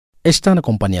Está na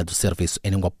companhia do serviço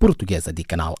em língua portuguesa de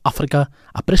Canal África,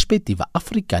 a perspectiva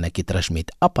africana que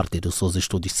transmite a partir dos seus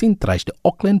estúdios centrais de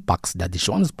Auckland Park, cidade de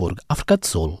Johannesburg, África do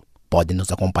Sul. Pode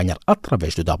nos acompanhar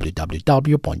através do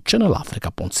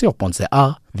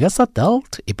www.channelafrica.co.za, via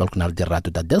satélite e pelo canal de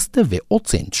rádio da DSTV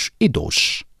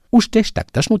 802. Os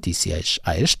destaques das notícias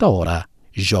a esta hora.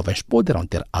 Jovens poderão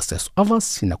ter acesso à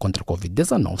vacina contra a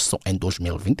Covid-19 só em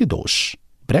 2022.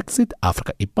 Brexit,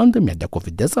 África e pandemia da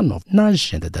Covid-19 na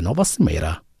agenda da nova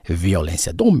cimeira.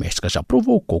 Violência doméstica já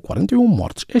provocou 41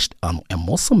 mortes este ano em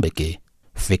Moçambique.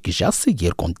 Fique já a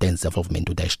seguir com o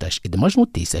desenvolvimento destas e demais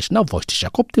notícias na voz de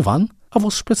Jacob Tivan, a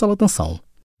vossa especial atenção.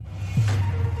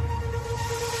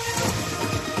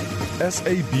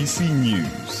 SABC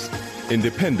News.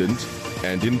 Independent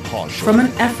and impartial. From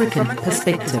an African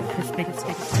perspective.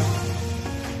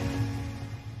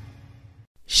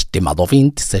 Estimado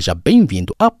ouvinte, seja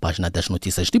bem-vindo à página das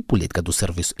notícias de política do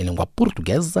Serviço em Língua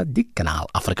Portuguesa de Canal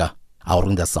África. A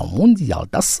Organização Mundial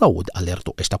da Saúde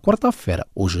alertou esta quarta-feira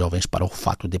os jovens para o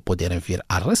fato de poderem vir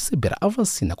a receber a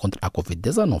vacina contra a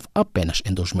Covid-19 apenas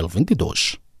em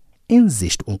 2022.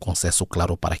 Existe um consenso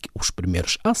claro para que os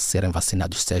primeiros a serem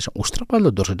vacinados sejam os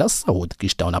trabalhadores da saúde que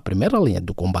estão na primeira linha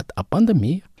do combate à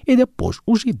pandemia e depois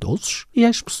os idosos e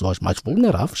as pessoas mais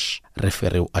vulneráveis,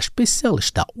 referiu a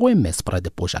especialista da OMS para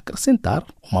depois acrescentar: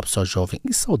 uma pessoa jovem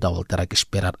e saudável terá que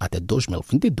esperar até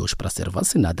 2022 para ser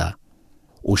vacinada.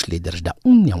 Os líderes da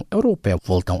União Europeia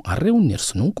voltam a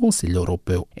reunir-se num Conselho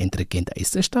Europeu entre quinta e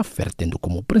sexta-feira, tendo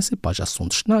como principais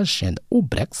assuntos na agenda o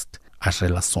Brexit, as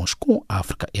relações com a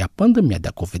África e a pandemia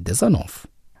da Covid-19.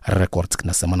 Recorde-se que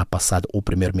na semana passada o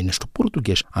primeiro-ministro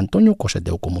português António Costa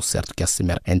deu como certo que a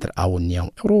cimeira entre a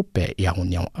União Europeia e a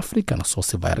União Africana só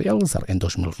se vai realizar em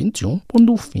 2021,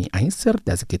 pondo fim à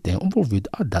incerteza que tem envolvido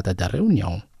a data da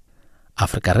reunião. A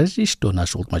África registrou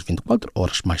nas últimas 24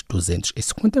 horas mais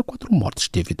 254 mortes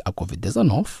devido à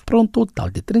Covid-19, para um total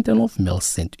de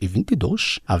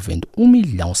 39.122, havendo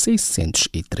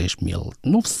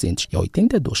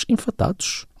 1.603.982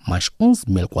 infectados, mais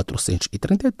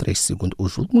 11.433 segundo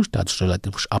os últimos dados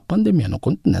relativos à pandemia no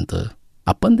continente.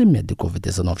 A pandemia de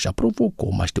Covid-19 já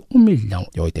provocou mais de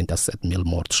 1.087.000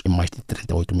 mortos e mais de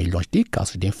 38 milhões de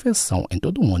casos de infecção em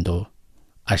todo o mundo.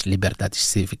 As liberdades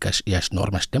cívicas e as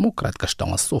normas democráticas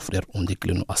estão a sofrer um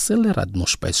declínio acelerado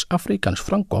nos países africanos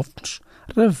francófonos,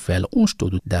 revela um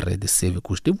estudo da Rede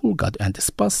Cívicos divulgado em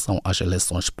antecipação às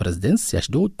eleições presidenciais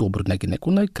de outubro na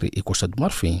Guiné-Conakry e Costa do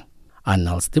Marfim. A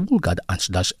análise divulgada antes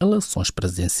das eleições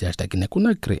presidenciais da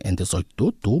Guiné-Conakry em 18 de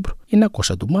outubro e na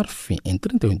Costa do Marfim em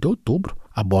 31 de outubro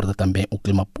aborda também o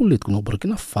clima político no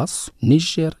Burkina Faso,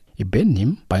 Níger e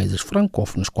Benin, países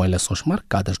francófonos com eleições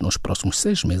marcadas nos próximos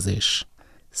 6 meses.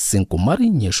 5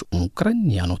 marinheiros, um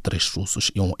ucraniano, 3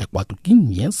 russos e um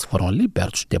equato-guineense foram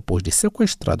libertos depois de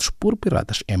sequestrados por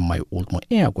piratas em maio último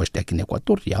em águas da Guiné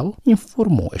Equatorial,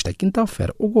 informou esta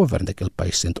quinta-feira o governo daquele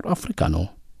país centro-africano.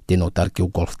 De notar que o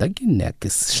Golfo da Guiné, que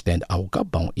se estende ao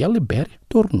Gabão e à Libéria,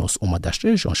 tornou-se uma das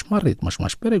regiões marítimas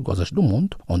mais perigosas do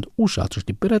mundo, onde os atos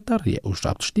de pirataria e os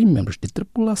atos de membros de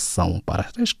tripulação para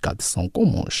resgate são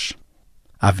comuns.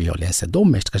 A violência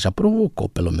doméstica já provocou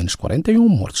pelo menos 41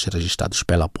 mortes registrados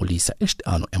pela polícia este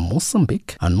ano em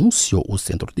Moçambique, anunciou o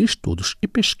Centro de Estudos e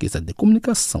Pesquisa de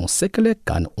Comunicação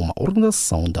Sekelekane, uma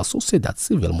organização da sociedade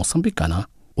civil moçambicana.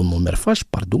 O número faz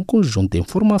parte de um conjunto de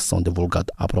informação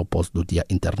divulgado a propósito do Dia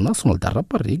Internacional da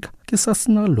Rapariga, que se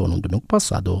assinalou no domingo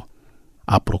passado.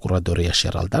 A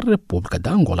Procuradoria-Geral da República de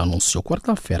Angola anunciou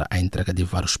quarta-feira a entrega de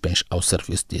vários bens ao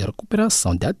Serviço de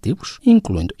Recuperação de Ativos,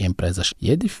 incluindo empresas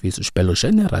e edifícios, pelos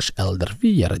generais Hélder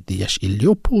Vieira Dias e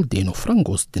Leopoldino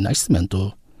Frangoso de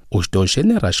Nascimento. Os 2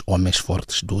 generais homens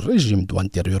fortes do regime do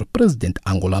anterior presidente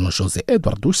angolano José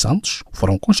Eduardo dos Santos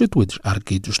foram constituídos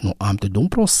arguidos no âmbito de um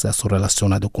processo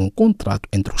relacionado com o contrato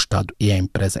entre o Estado e a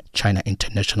empresa China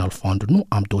International Fund no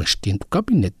âmbito do extinto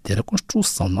Gabinete de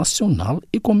Reconstrução Nacional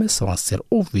e começaram a ser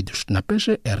ouvidos na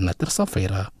PGR na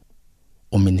terça-feira.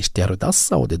 O Ministério da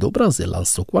Saúde do Brasil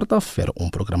lançou quarta-feira um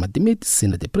programa de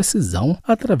medicina de precisão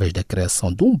através da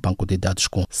criação de um banco de dados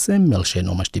com 100 mil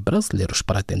genomas de brasileiros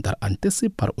para tentar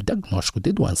antecipar o diagnóstico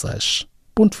de doenças.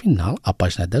 Ponto final, a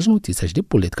página das notícias de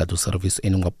política do Serviço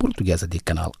em Língua Portuguesa de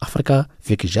Canal África.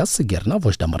 Fique já a seguir na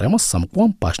voz da Mariama Sam com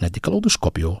a página de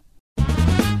Caleidoscópio.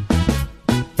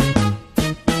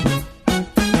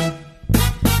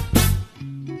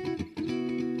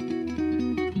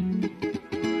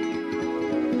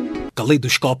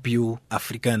 Caleidoscópio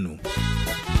africano.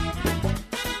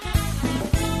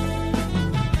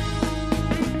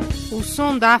 O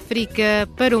som da África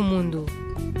para o mundo.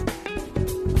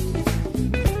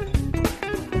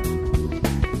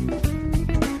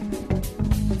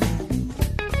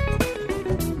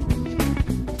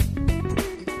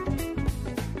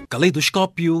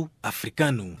 Caleidoscópio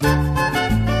africano.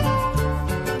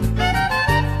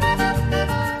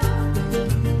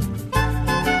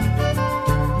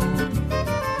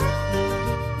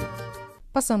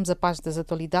 Passamos a página das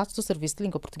atualidades do Serviço de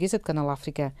Língua Portuguesa de Canal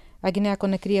África. A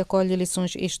Guiné-Conakry acolhe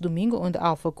eleições este domingo, onde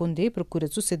Alpha Condé procura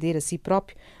suceder a si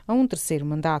próprio a um terceiro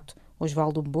mandato.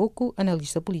 Osvaldo Mboko,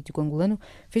 analista político angolano,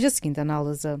 fez a seguinte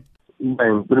análise.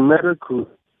 Bem, primeiro que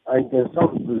a intenção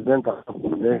do presidente Alpha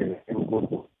Condé em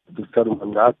o terceiro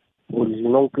mandato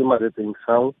originou um clima de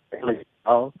tensão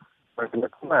eleitoral na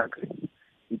Guiné-Conakry.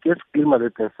 E que esse clima de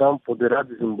tensão poderá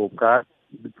desembocar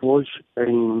depois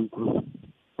em um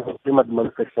clima de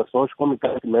manifestações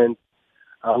comitantemente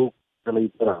a um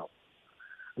eleitoral.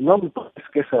 Não me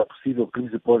parece que essa possível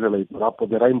crise pós-eleitoral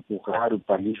poderá empurrar o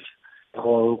país a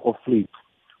um conflito.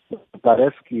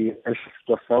 Parece que essa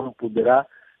situação poderá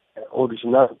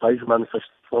originar no país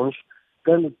manifestações,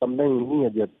 tendo também em linha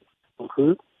de atenção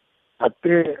que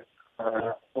até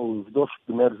os 2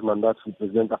 primeiros mandatos do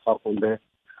presidente Alpha Condé,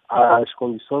 as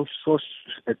condições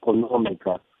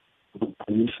socioeconômicas do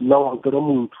país não alteram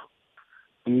muito.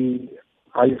 E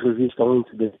o país resiste a um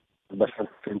índice bastante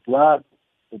acentuado,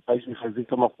 o país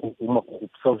resiste a uma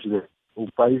corrupção gigante.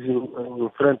 O país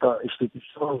enfrenta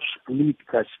instituições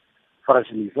políticas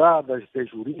fragilizadas,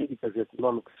 jurídicas e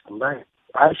econômicas também.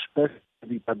 Há espécie de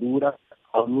ditadura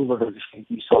ao nível das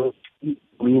instituições e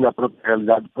na própria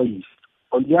realidade do país.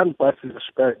 Olhando para esses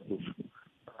aspectos,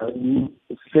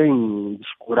 sem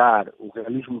descurar o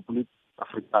realismo político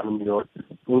africano melhor,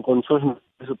 em condições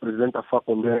o presidente Alpha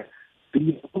Condé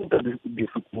teria muita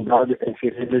dificuldade em se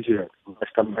reeleger, mas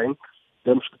também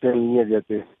temos que ter linha de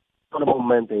atenção.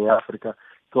 Normalmente em África,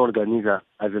 que organiza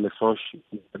as eleições,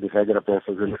 de regra para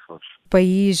essas eleições. O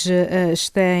país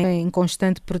está em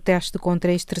constante protesto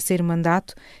contra este terceiro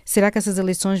mandato. Será que essas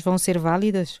eleições vão ser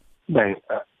válidas? Bem,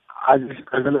 as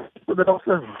eleições poderão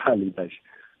ser válidas,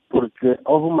 porque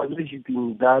houve uma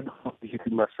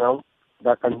legitimação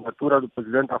da candidatura do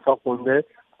presidente Alpha Condé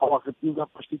ao artigo da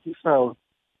Constituição,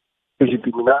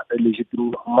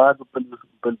 legitimado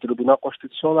pelo Tribunal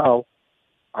Constitucional.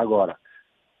 Agora,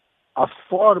 a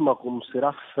forma como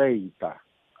será feita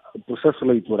o processo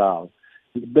eleitoral,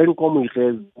 bem como os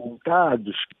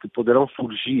resultados que poderão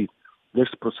surgir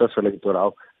deste processo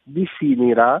eleitoral,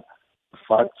 definirá, de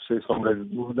facto, sem sombra de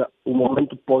dúvida, o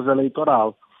momento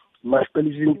pós-eleitoral. Mas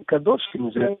pelos indicadores que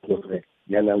nos é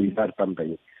de analisar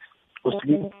também, o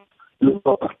seguinte,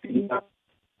 a partir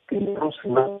é um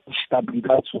sinal de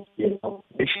estabilidade social,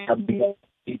 de estabilidade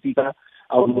política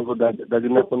ao nível da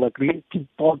Guiné-Conakry, que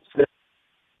pode ser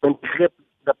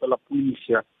reprimida pela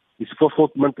polícia. E se for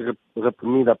fortemente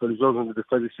reprimida pelos órgãos de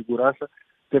defesa e segurança,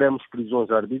 teremos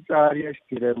prisões arbitrárias,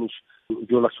 teremos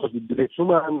violações de direitos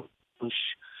humanos,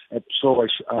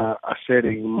 pessoas a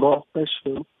serem mortas.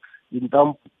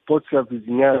 Então, pode-se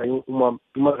avizinhar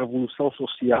uma revolução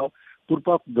social por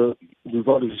parte de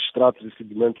vários estratos e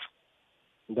segmentos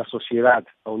da sociedade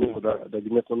ao nível da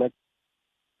Guiné-Conakry,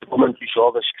 principalmente os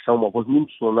jovens, que são uma voz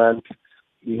muito sonante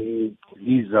e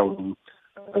visam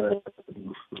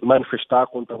manifestar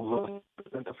contra o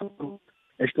presidente.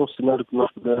 Este é um cenário que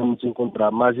nós poderemos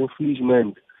encontrar, mas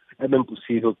infelizmente é bem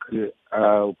possível que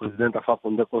o presidente Alpha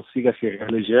Condé consiga se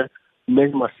reeleger,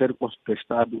 mesmo a ser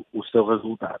contestado o seu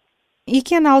resultado. E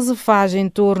que análise faz em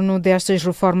torno destas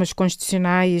reformas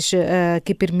constitucionais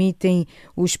que permitem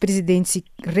os presidentes se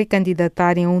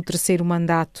recandidatarem a um terceiro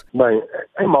mandato? Bem,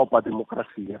 é mau para a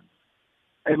democracia,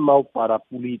 é mau para a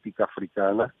política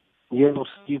africana e é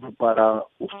nocivo para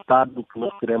o Estado que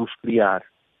nós queremos criar.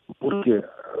 Porque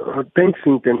tem que se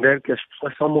entender que as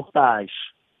pessoas são mortais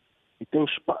e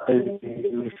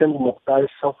sendo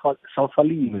mortais são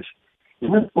falíveis. E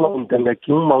não podemos entender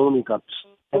que uma única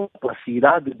pessoa tem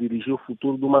capacidade de dirigir o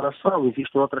futuro de uma nação.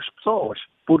 Existem outras pessoas.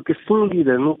 Porque se um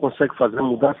líder não consegue fazer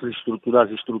mudanças estruturais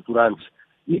e estruturantes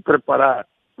e preparar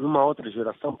uma outra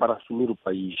geração para assumir o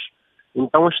país,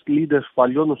 então este líder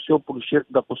falhou no seu projeto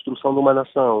da construção de uma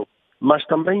nação. Mas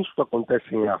também isso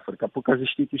acontece em África, porque as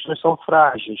instituições são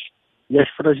frágeis. E a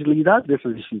fragilidade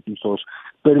dessas instituições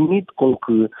permite com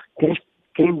que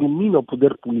quem domina o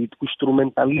poder político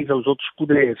instrumentaliza os outros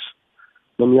poderes,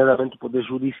 nomeadamente o poder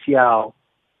judicial,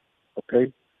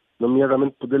 ok?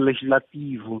 Nomeadamente o poder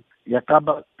legislativo, e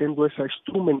acaba tendo essa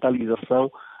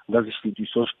instrumentalização das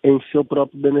instituições em seu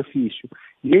próprio benefício.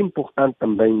 E é importante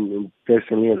também ter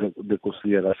essa linha de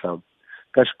consideração,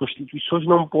 que as constituições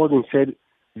não podem ser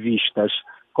vistas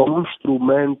como um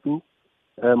instrumento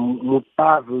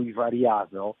mutável e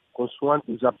variável, consoante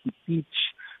os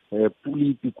apetites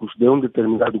políticos de um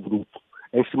determinado grupo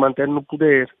em se manter no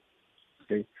poder.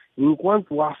 Okay?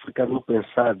 enquanto a África não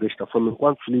pensar desta forma,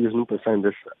 enquanto os líderes não pensarem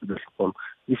dessa forma,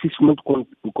 dificilmente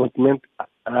o continente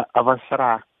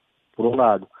avançará, por um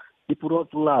lado. E por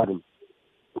outro lado,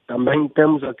 também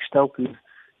temos a questão que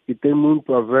tem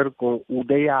muito a ver com o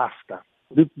day after.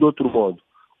 Dito de outro modo,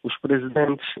 os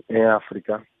presidentes em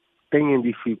África têm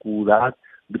dificuldade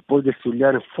depois de se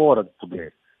olharem fora do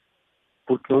poder,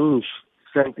 porque uns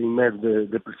sentem medo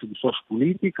de perseguições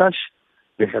políticas,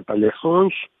 de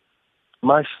retaliações,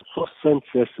 mas só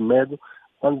sente-se esse medo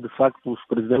quando, de facto, os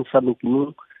presidentes sabem que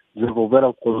não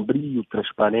desenvolveram com brilho,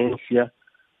 transparência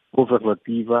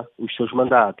governativa os seus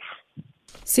mandatos.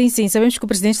 Sim, sabemos que o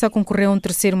presidente está a concorrer a um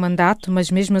terceiro mandato, mas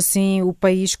mesmo assim o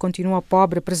país continua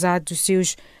pobre, apesar dos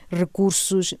seus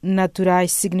recursos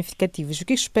naturais significativos. O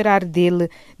que esperar dele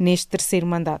neste terceiro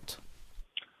mandato?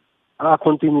 Há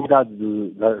continuidade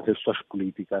das suas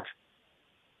políticas.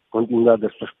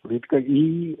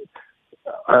 E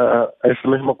essa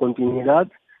mesma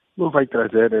continuidade não vai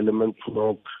trazer elementos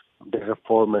novos de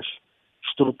reformas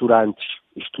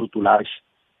estruturais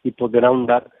e poderão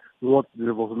dar um outro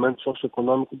desenvolvimento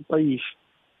socioeconômico do país.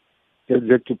 Quer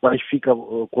dizer que o país fica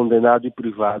condenado e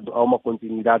privado a uma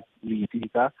continuidade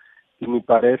política e me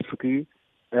parece que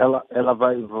ela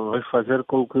vai fazer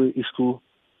com que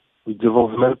o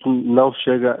desenvolvimento não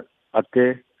chegue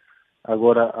até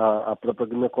agora a própria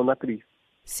Guiné-Conakry.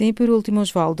 Sim, por último,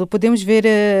 Osvaldo, podemos ver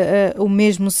o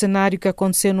mesmo cenário que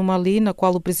aconteceu no Mali, na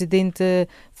qual o presidente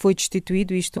foi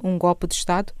destituído, isto um golpe de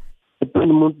Estado?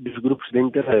 Depende muito dos grupos de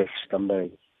interesses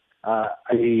também.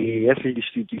 E essas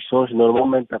destituições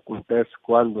normalmente acontecem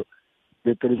quando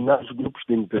determinados grupos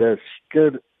de interesses,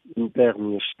 quer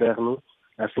interno e externo,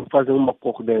 assim fazem uma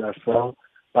coordenação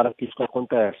para que isso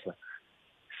aconteça.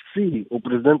 Se o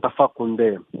presidente Alpha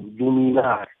Condé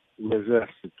dominar o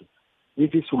exército,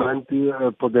 dificilmente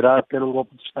poderá ter um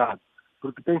golpe de Estado,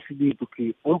 porque tem-se dito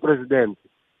que um presidente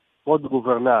pode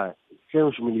governar sem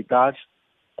os militares,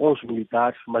 com os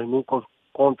militares, mas nunca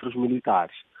contra os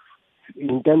militares.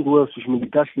 Entendo eu, se os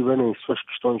militares tiverem suas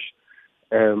questões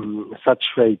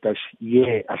satisfeitas, e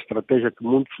é a estratégia que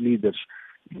muitos líderes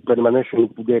que permanecem no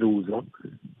poder usam,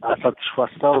 a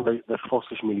satisfação das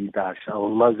forças militares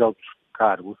aos mais altos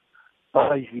cargos,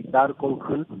 para evitar com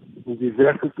que os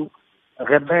exércitos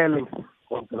rebelem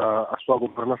contra a sua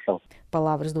governação.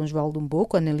 Palavras de Osvaldo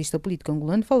Mboco, analista político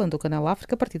angolano, falando ao Canal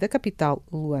África a partir da capital,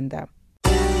 Luanda.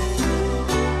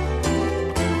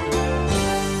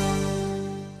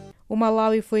 O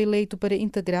Malawi foi eleito para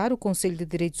integrar o Conselho de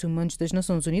Direitos Humanos das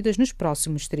Nações Unidas nos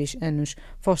próximos 3 anos.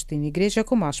 Faustino Igreja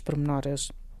com mais pormenores.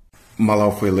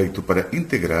 Malawi foi eleito para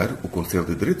integrar o Conselho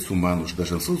de Direitos Humanos das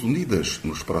Nações Unidas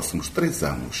nos próximos 3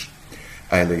 anos.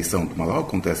 A eleição de Malawi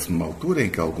acontece numa altura em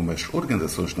que algumas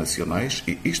organizações nacionais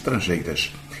e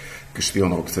estrangeiras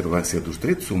questionam a observância dos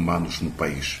direitos humanos no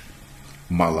país.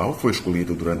 Malawi foi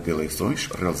escolhido durante eleições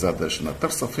realizadas na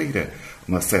terça-feira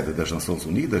na sede das Nações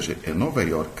Unidas em Nova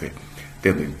Iorque,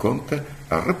 tendo em conta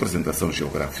a representação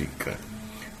geográfica.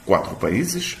 4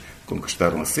 países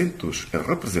conquistaram assentos em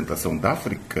representação da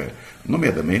África,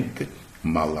 nomeadamente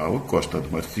Malawi, Costa do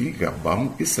Marfim,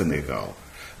 Gabão e Senegal.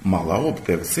 Malawi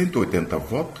obteve 180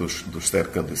 votos dos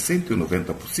cerca de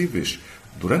 190 possíveis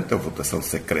durante a votação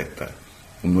secreta.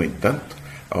 No entanto,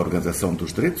 a Organização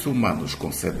dos Direitos Humanos, com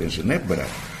sede em Genebra,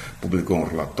 publicou um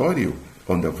relatório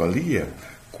onde avalia,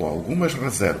 com algumas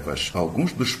reservas,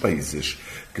 alguns dos países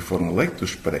que foram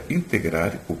eleitos para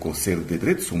integrar o Conselho de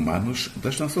Direitos Humanos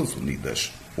das Nações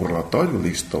Unidas. O relatório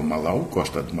lista o Malawi,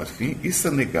 Costa do Marfim e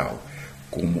Senegal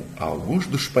como alguns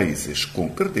dos países com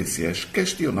credenciais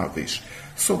questionáveis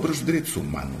sobre os direitos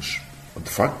humanos. De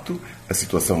facto, a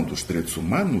situação dos direitos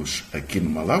humanos aqui no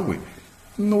Malawi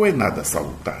não é nada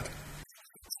salutar.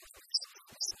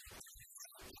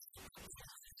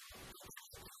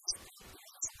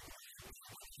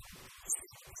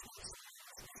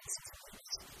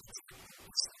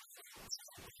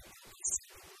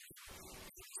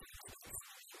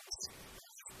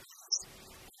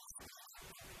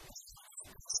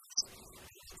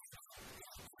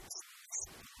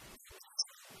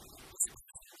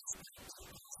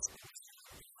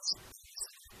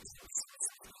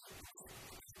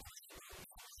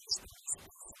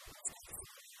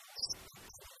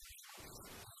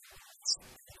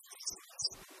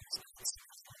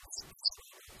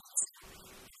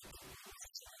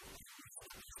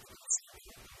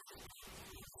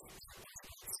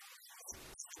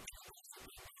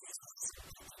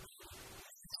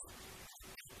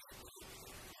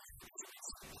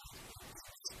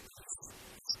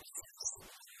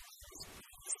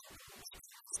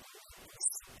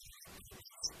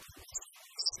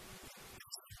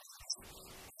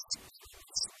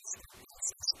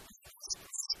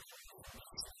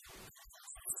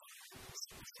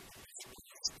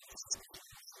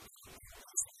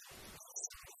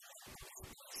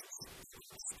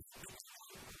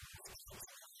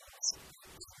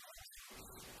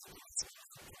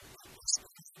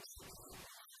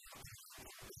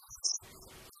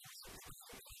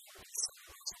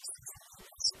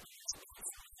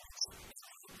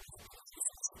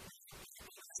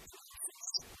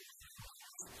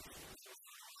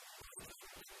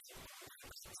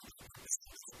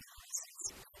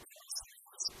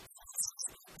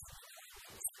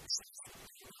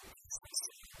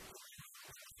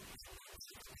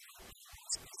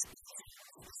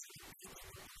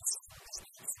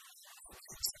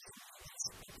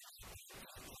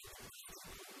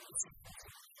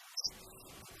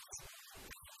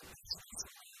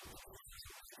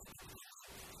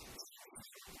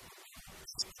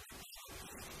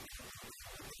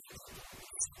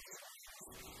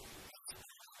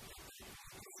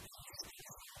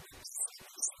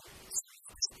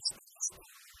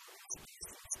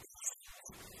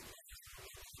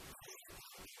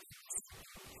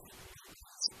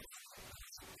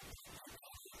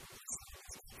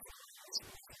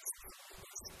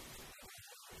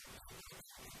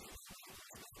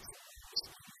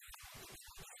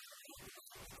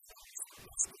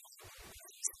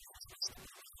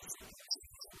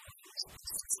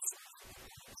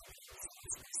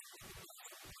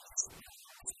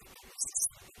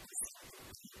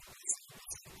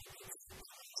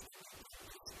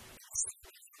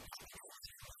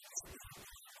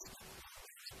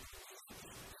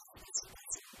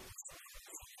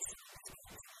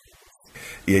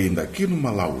 E ainda aqui no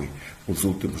Malawi, os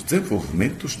últimos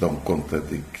desenvolvimentos dão conta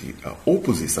de que a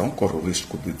oposição corre o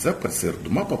risco de desaparecer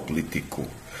do mapa político.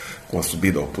 Com a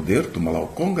subida ao poder do Malawi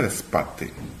Congress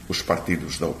Party, os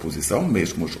partidos da oposição,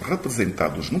 mesmo os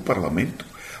representados no Parlamento,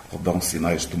 dão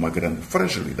sinais de uma grande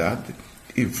fragilidade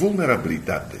e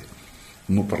vulnerabilidade.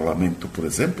 No Parlamento, por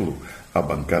exemplo, a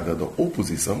bancada da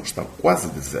oposição está quase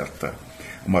deserta.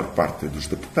 A maior parte dos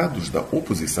deputados da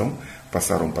oposição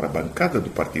passaram para a bancada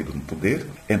do partido no poder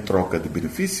em troca de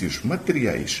benefícios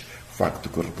materiais, facto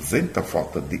que representa a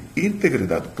falta de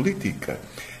integridade política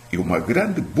e uma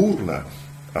grande burla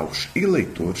aos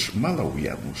eleitores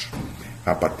malauianos.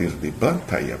 A partir de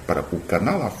Blantyre para o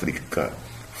Canal África,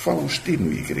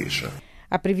 Faustino Igreja.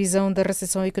 A previsão da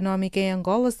recessão económica em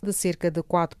Angola de cerca de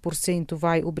 4%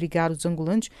 vai obrigar os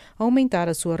angolanos a aumentar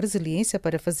a sua resiliência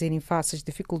para fazerem face às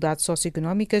dificuldades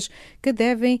socioeconómicas que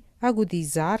devem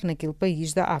agudizar naquele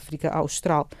país da África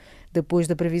Austral. Depois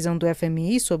da previsão do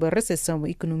FMI sobre a recessão,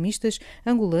 economistas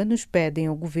angolanos pedem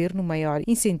ao governo maior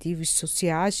incentivos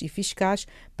sociais e fiscais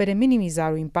para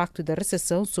minimizar o impacto da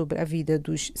recessão sobre a vida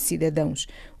dos cidadãos.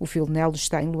 O Filnelo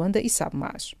está em Luanda e sabe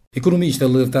mais. Economistas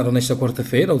alertaram nesta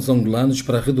quarta-feira aos angolanos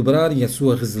para redobrarem a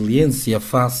sua resiliência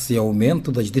face ao aumento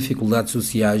das dificuldades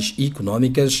sociais e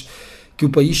económicas que o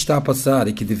país está a passar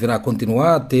e que deverá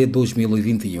continuar até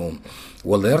 2021.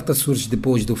 O alerta surge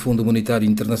depois do Fundo Monetário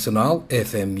Internacional,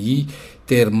 FMI,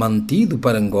 ter mantido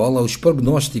para Angola os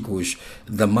prognósticos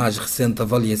da mais recente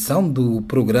avaliação do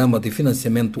Programa de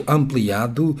Financiamento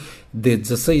Ampliado de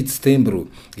 16 de setembro,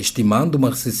 estimando uma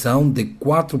recessão de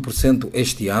 4%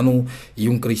 este ano e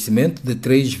um crescimento de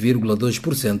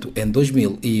 3,2% em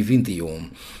 2021.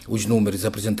 Os números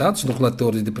apresentados no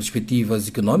relatório de perspectivas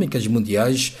económicas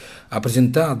mundiais,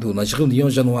 apresentado nas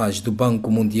reuniões anuais do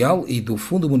Banco Mundial e do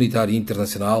Fundo Monetário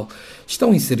Internacional,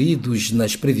 estão inseridos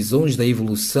nas previsões da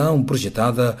evolução projetada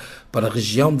para a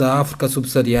região da África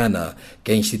subsaariana,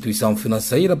 que a instituição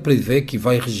financeira prevê que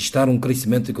vai registrar um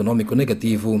crescimento econômico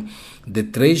negativo de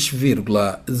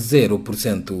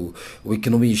 3,0%. O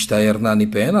economista Hernani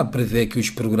Pena prevê que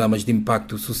os programas de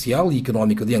impacto social e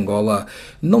econômico de Angola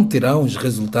não terão os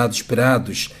resultados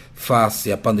esperados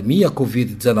face à pandemia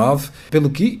Covid-19, pelo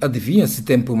que adivinha-se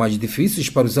tempos mais difíceis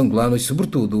para os angolanos,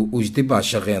 sobretudo os de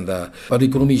baixa renda. Para o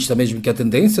economista, mesmo que a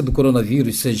tendência do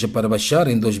coronavírus seja para baixar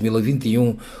em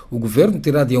 2021, o governo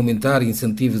terá de aumentar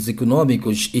incentivos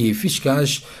econômicos e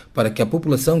fiscais para que a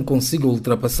população consiga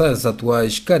ultrapassar as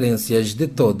atuais carências de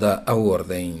toda a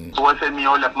ordem. O FMI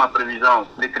olha para uma previsão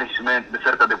de crescimento de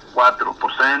cerca de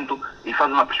 4% e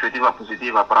faz uma perspectiva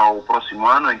positiva para o próximo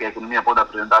ano, em que a economia pode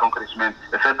apresentar um crescimento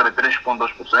de cerca de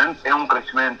 3,2%. É um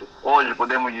crescimento, hoje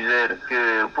podemos dizer que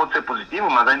pode ser positivo,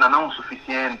 mas ainda não o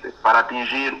suficiente para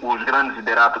atingir os grandes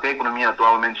lideratos que a economia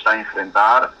atualmente está a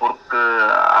enfrentar, porque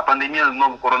a pandemia do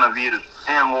novo coronavírus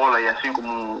em Angola, e assim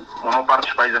como a maior parte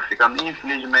dos países africanos,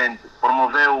 infelizmente,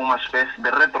 promoveu uma espécie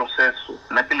de retrocesso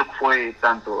naquilo que foi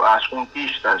tanto as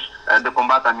conquistas de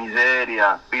combate à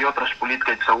miséria e outras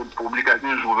políticas de saúde pública que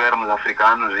os governos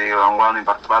africanos, e o angolano em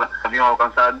particular, haviam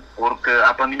alcançado, porque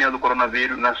a pandemia do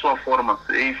coronavírus, na sua forma,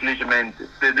 infelizmente,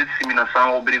 de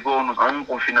disseminação, obrigou-nos a um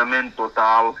confinamento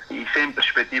total e sem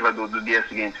perspectiva do dia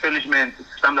seguinte. Felizmente,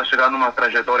 estamos a chegar numa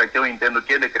trajetória que eu entendo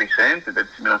que é decrescente, de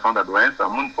disseminação da doença,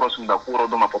 muito próximo da cura ou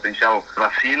de uma potencial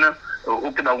vacina,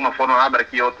 o que de alguma forma abre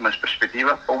aqui ótimas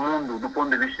perspectivas. O mundo, do ponto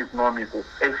de vista econômico,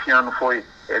 esse ano foi,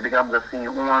 digamos assim,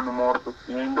 um ano morto,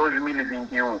 e em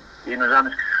 2021 e nos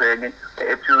anos que seguem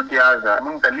é preciso que haja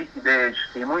muita liquidez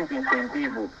e muito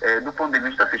incentivo do ponto de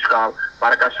vista fiscal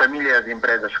para que as famílias e as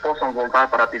empresas possam voltar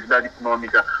para a atividade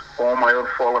econômica com maior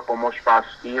folga, com maior espaço,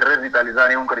 e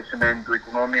revitalizarem um crescimento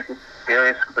econômico que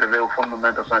é esse que prevê o Fundo de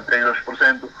Movimentação de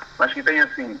 3,2%, mas que tem,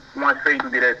 assim, um efeito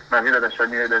direto na vida das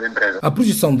famílias e das empresas. A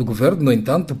projeção do governo, no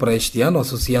entanto, para este ano,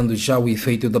 associando já o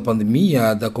efeito da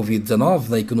pandemia da Covid-19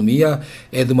 na economia,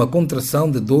 é de uma contração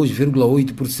de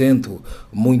 2,8%,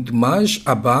 muito mais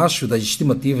abaixo das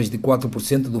estimativas de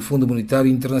 4% do Fundo Monetário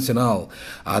Internacional.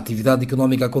 A atividade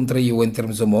econômica contraiu, em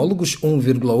termos homólogos,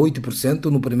 1,8%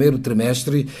 no primeiro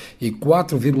trimestre e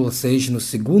 4,6% no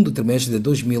segundo trimestre de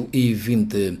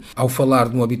 2020. Ao falar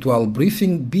no habitual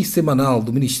briefing bissemanal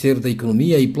do Ministério da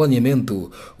Economia e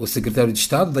Planeamento, o secretário de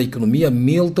Estado da Economia,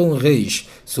 Milton Reis,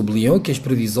 sublinhou que as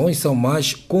previsões são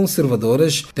mais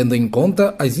conservadoras, tendo em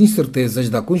conta as incertezas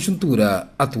da conjuntura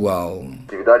atual. A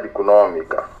atividade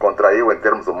econômica contraiu, em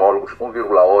termos homólogos,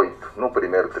 1,8% no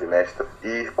primeiro trimestre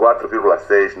e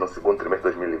 4,6% no segundo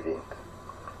trimestre de 2020,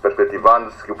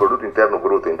 perspectivando-se que o Produto Interno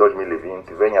Bruto em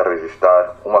 2020 venha a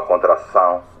registrar uma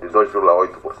contração de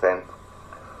 2,8%,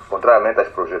 contrariamente às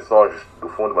projeções do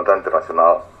Fundo Monetário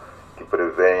Internacional, que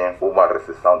prevêem uma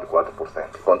recessão de 4%.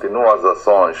 Continuam as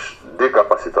ações de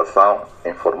capacitação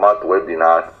em formato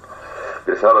webinar,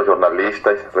 direcionado a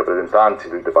jornalistas, representantes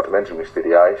dos departamentos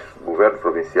ministeriais, governos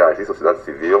provinciais e sociedade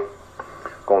civil,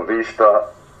 com vista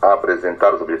a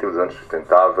apresentar os Objetivos de Desenvolvimento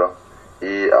Sustentável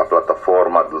e a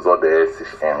plataforma dos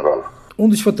ODS em Angola. Um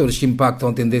dos fatores que impactam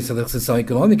a tendência da recessão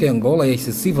econômica em Angola é a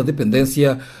excessiva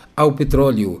dependência ao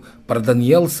petróleo. Para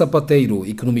Daniel Sapateiro,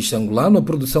 economista angolano, a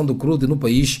produção do crudo no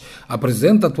país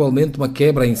apresenta atualmente uma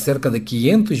quebra em cerca de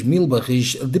 500 mil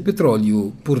barris de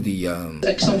petróleo por dia.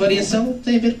 A questão de variação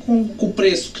tem a ver com o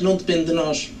preço, que não depende de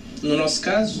nós. No nosso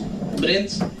caso, o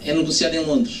Brent é negociado em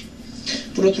Londres.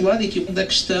 Por outro lado, aqui da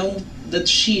questão da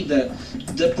descida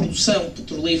da produção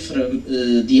petrolífera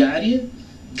diária,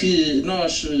 que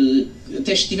nós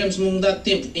até estivemos num dado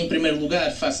tempo em primeiro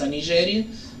lugar face à Nigéria,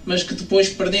 mas que depois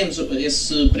perdemos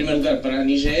esse primeiro lugar para a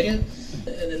Nigéria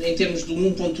em termos de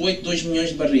 1,8, 2 milhões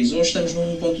de barris. Hoje estamos no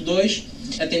 1,2,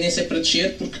 a tendência é para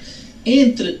descer, porque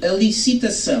entre a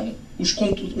licitação, os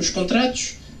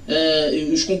contratos,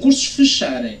 os concursos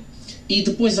fecharem e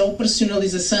depois a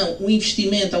operacionalização, o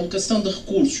investimento, a alocação de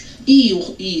recursos e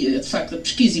de facto a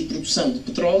pesquisa e produção de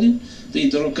petróleo, de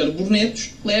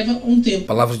hidrocarbonetos, leva um tempo.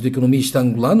 Palavras do economista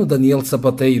angolano Daniel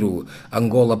Sapateiro.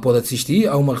 Angola pode assistir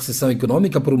a uma recessão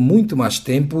econômica por muito mais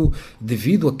tempo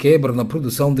devido à quebra na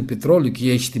produção de petróleo,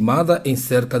 que é estimada em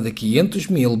cerca de 500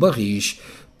 mil barris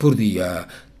por dia.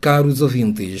 Caros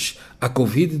ouvintes, a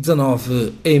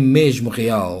Covid-19 é mesmo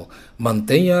real.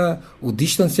 Mantenha o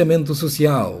distanciamento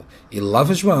social e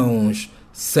lave as mãos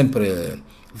sempre.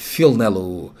 Phil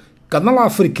Nelo, Canal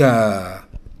África,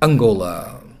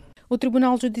 Angola. O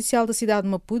Tribunal Judicial da cidade de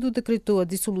Maputo decretou a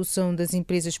dissolução das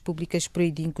empresas públicas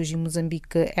Proidincos e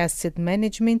Moçambique Asset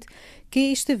Management, que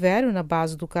estiveram na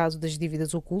base do caso das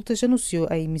dívidas ocultas, anunciou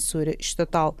a emissora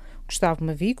estatal. Gustavo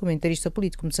Mavi, comentarista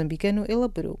político moçambicano,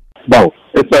 elaborou. Bom,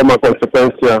 essa é uma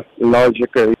consequência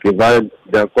lógica e que vai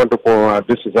de acordo com a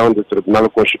decisão do Tribunal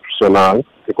Constitucional,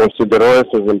 que considerou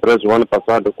essas empresas o ano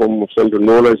passado como sendo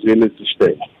nulas e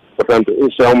inexistentes. Portanto,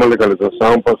 isso é uma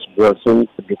legalização, posso dizer assim,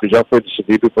 do que já foi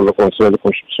decidido pelo Conselho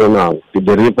Constitucional, que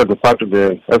deriva do fato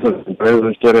de essas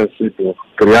empresas terem sido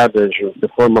criadas de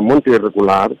forma muito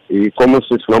irregular e, como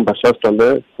se isso não bastasse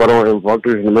também, foram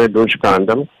envoltos no meio de um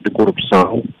escândalo de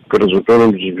corrupção que resultou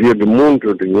no desvio de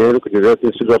muito dinheiro que deveria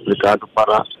ter sido aplicado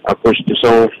para a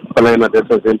constituição plena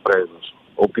dessas empresas.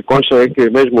 O que consta é que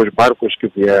mesmo os barcos que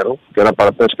vieram, que era para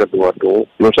a pesca do atum,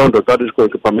 não são dotados com o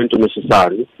equipamento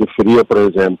necessário, que seria, por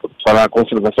exemplo, para a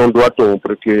conservação do atum,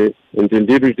 porque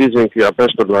entendidos dizem que a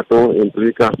pesca do atum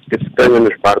implica que se tenha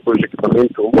nos barcos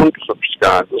equipamento muito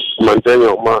sofisticado, que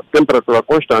mantenha uma temperatura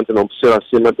constante, não pode ser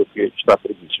acima do que está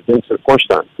previsto, tem que ser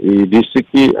constante. E disse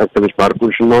que aqueles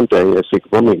barcos não têm esse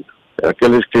equipamento.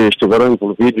 Aqueles que estiveram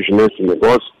envolvidos nesse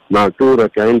negócio, na altura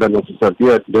que ainda não se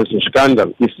sabia desse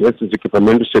escândalo, esses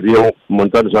equipamentos seriam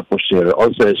montados a posteriori.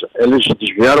 Ou seja, eles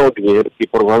desviaram o dinheiro que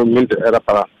provavelmente era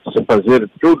para se fazer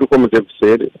tudo como deve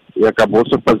ser e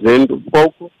acabou-se fazendo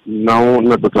pouco, não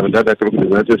na totalidade daquilo que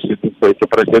deveria ter sido feito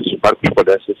para que esses barcos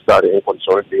pudessem estar em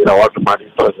condições de ir ao alto mar e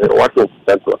trazer o atum.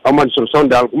 Portanto, há uma dissolução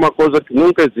de alguma coisa que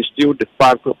nunca existiu de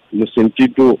fato no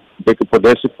sentido de que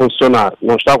pudesse funcionar.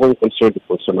 Não estavam em condições de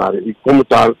funcionar e, como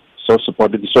tal, só se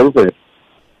pode dissolver.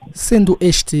 Sendo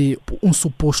este um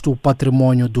suposto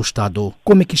patrimônio do Estado,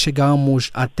 como é que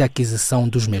chegamos até a aquisição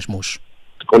dos mesmos?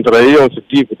 Contraíam-se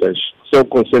dívidas sem o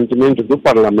consentimento do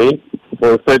Parlamento,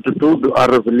 foi feito tudo à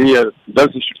revelia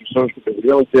das instituições que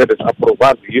deveriam ter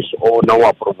aprovado isso ou não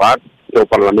aprovado, que é o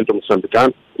Parlamento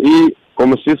moçambicano, e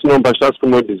como se isso não bastasse,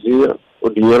 como eu dizia, o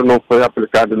dinheiro não foi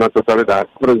aplicado na totalidade.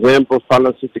 Por exemplo,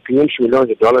 fala-se de 500 milhões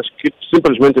de dólares que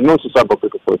simplesmente não se sabe o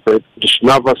que foi feito.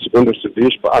 Destinava, segundo se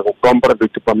diz, para a compra do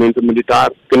equipamento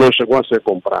militar que não chegou a ser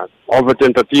comprado. Houve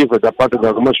tentativa da parte de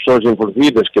algumas pessoas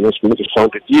envolvidas, que nesse momento são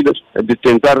detidas, de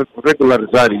tentar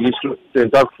regularizar isso,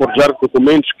 tentar forjar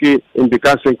documentos que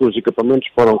indicassem que os equipamentos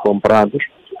foram comprados,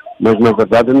 mas na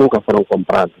verdade nunca foram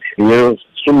comprados. O dinheiro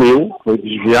sumiu, foi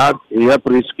desviado e é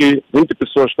por isso que 20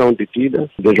 pessoas estão detidas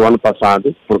desde o ano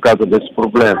passado por causa desse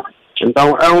problema.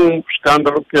 Então é um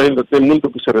escândalo que ainda tem muito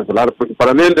que se revelar, porque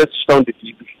para além desses que estão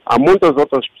detidos, há muitas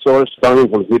outras pessoas que estão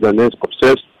envolvidas nesse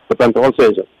processo, portanto, ou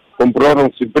seja,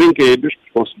 compraram-se brinquedos,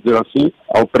 posso dizer assim,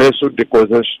 ao preço de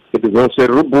coisas que deviam ser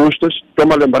robustas.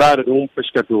 Estou-me a lembrar de um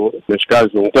pescador, neste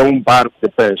caso, tem um barco de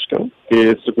pesca,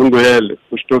 que segundo ele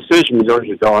custou 6 milhões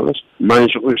de dólares, mas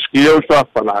os que eu estou a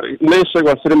falar nem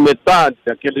chegam a ser metade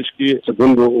daqueles que,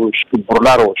 segundo os que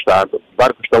burlaram o Estado, os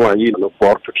barcos estão aí no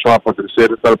porto, estão a apodrecer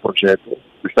tal projeto.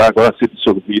 que está agora a ser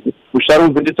dissolvido,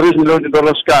 custaram 23 milhões de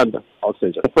dólares cada. Ou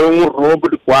seja, foi um roubo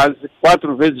de quase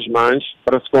 4 vezes mais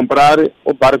para se comprar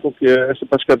o barco que este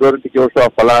pescador de que eu estou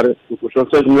a falar, que custou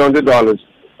 6 milhões de dólares.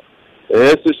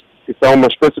 Esses que são uma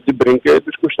espécie de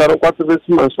brinquedos, custaram 4 vezes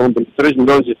mais, são 23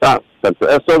 milhões e tal. Portanto,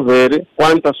 é só ver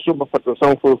quanta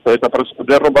subfaturação foi feita para se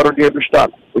poder roubar o dinheiro do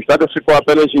Estado. O Estado ficou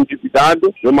apenas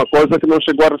endividado de uma coisa que não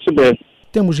chegou a receber.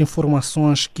 Temos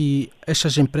informações que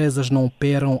estas empresas não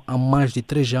operam há mais de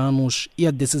 3 anos e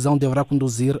a decisão deverá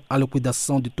conduzir à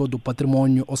liquidação de todo o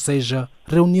patrimônio, ou seja,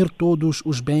 reunir todos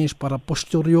os bens para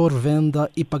posterior venda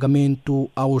e pagamento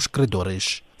aos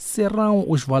credores. Serão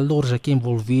os valores aqui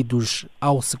envolvidos,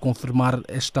 ao se confirmar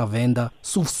esta venda,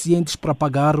 suficientes para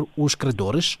pagar os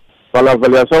credores? Pela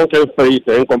avaliação que é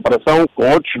feita em comparação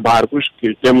com outros barcos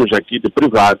que temos aqui de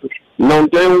privados, não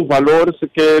tem um valor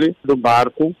sequer do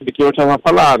barco de que eu estava a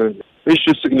falar.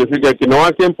 Isto significa que não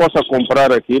há quem possa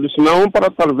comprar aquilo, senão para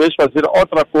talvez fazer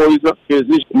outra coisa que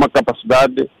existe uma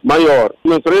capacidade maior.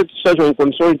 Não creio que estejam em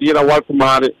condições de ir ao alto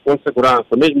mar com segurança,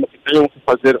 mesmo que tenham que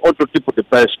fazer outro tipo de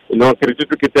pesca. Eu não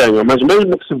acredito que tenham, mas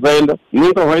mesmo que se venda,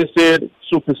 nunca vai ser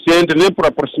suficiente nem por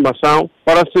aproximação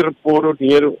para se repor o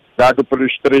dinheiro dado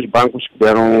pelos 3 bancos que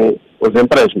deram os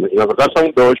empréstimos. Na verdade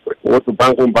são 2, porque o outro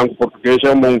banco, um banco português,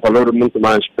 é um valor muito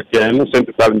mais pequeno, 100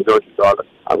 e tal milhões de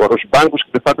dólares. Agora, os bancos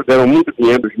que de fato deram muito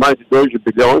dinheiro, os mais de 2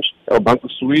 bilhões, é o Banco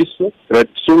Suíço,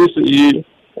 Crédito Suíço e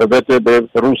a BTB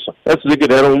russa. Esses que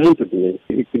deram muito dinheiro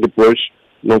e que depois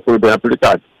não foi bem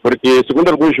aplicado. Porque, segundo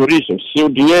alguns juristas, se o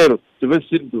dinheiro tivesse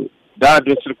sido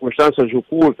dado em circunstâncias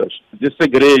ocultas, de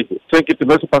segredo, sem que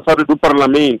tivesse passado do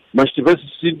Parlamento, mas tivesse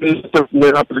sido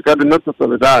aplicado na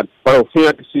totalidade para o fim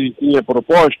a que se tinha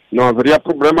proposto, não haveria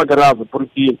problema grave,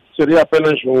 porque seria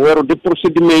apenas um erro de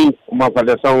procedimento, uma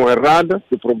avaliação errada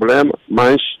do problema,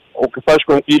 mas o que faz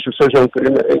com que isso seja um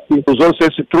crime é que usou-se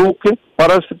esse truque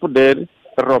para se poder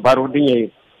roubar o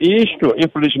dinheiro. E isto,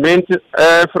 infelizmente,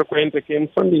 é frequente aqui em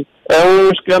Moçambique. É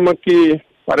um esquema que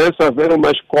parece haver uma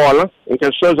escola em que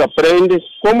as pessoas aprendem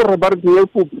como roubar dinheiro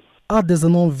público. Há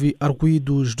 19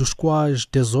 arguidos, dos quais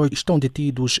 18 estão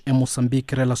detidos em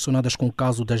Moçambique relacionadas com o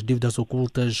caso das dívidas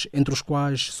ocultas, entre os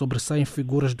quais sobressaem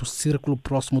figuras do círculo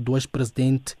próximo do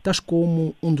ex-presidente, tais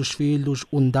como um dos filhos,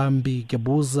 Ndambi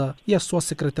Gabuza, e a sua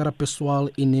secretária pessoal,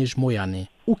 Inês Moyane.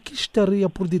 O que estaria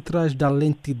por detrás da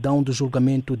lentidão do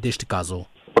julgamento deste caso?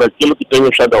 Por aquilo que tenho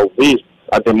estado a ouvir,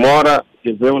 a demora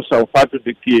deveu-se ao fato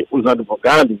de que os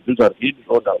advogados dos arguidos,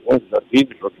 ou de alguns dos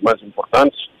arguidos, ou dos mais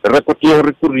importantes, tinham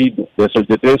recorrido dessas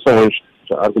detenções,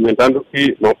 argumentando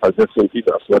que não fazia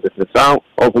sentido a sua detenção.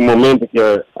 Houve um momento que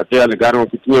até alegaram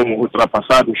que tinham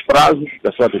ultrapassado os prazos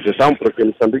da sua detenção, porque em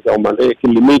Moçambique há uma lei que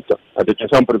limita a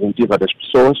detenção preventiva das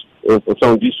pessoas. Em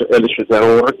função disso, eles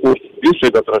fizeram um recurso. Isso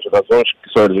e de outras razões que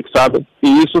só eles sabem. E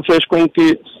isso fez com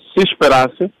que se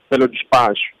esperasse pelo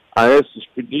despacho a esses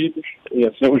pedidos e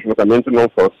assim o julgamento não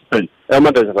fosse feito. É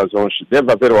uma das razões, deve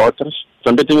haver outras.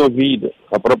 Também tenho ouvido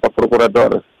a própria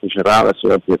Procuradora-Geral, a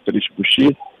senhora Beatriz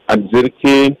Buxi, a dizer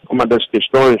que uma das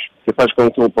questões que faz com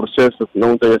que o processo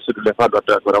não tenha sido levado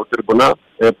até agora ao tribunal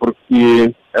é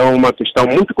porque é uma questão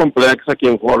muito complexa que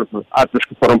envolve atos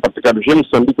que foram praticados em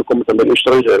Moçambique como também no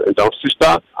estrangeiro. Então, se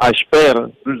está à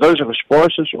espera das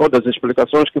respostas ou das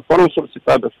explicações que foram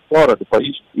solicitadas fora do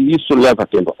país, e isso leva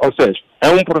tempo. Ou seja, é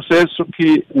um processo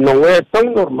que não é tão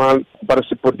normal para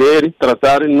se poder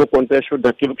tratar no contexto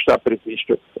daquilo que está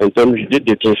previsto em termos de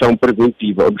detenção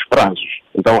preventiva ou dos prazos.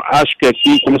 Então, acho que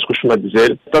aqui, como se costuma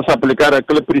dizer, está-se a aplicar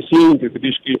aquele princípio que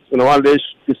diz que não há leis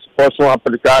que se possam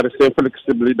aplicar sem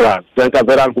flexibilidade. Tem que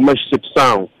haver alguma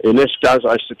exceção. E, neste caso,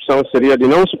 a exceção seria de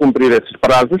não se cumprir esses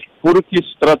prazos, porque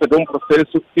se trata de um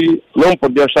processo que não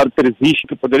podia estar previsto,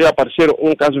 que poderia aparecer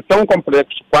um caso tão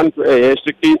complexo quanto é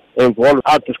este, que envolve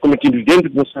atos cometidos dentro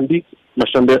de Moçambique,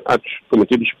 mas também atos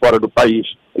cometidos fora do país.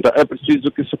 Então é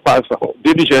preciso que se façam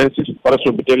diligências para se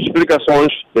obter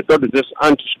explicações de todos esses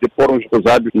antes de pôr os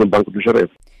gozados no banco do Jerez.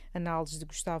 Análise de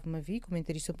Gustavo Mavi,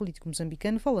 comentarista político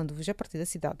moçambicano, falando-vos a partir da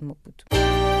cidade de Maputo.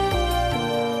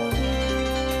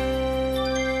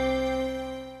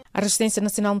 A Resistência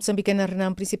Nacional Moçambicana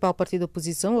RENAM, principal partido da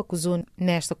oposição, acusou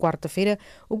nesta quarta-feira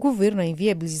o governo a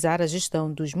inviabilizar a gestão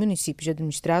dos municípios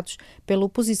administrados pela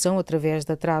oposição através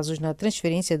de atrasos na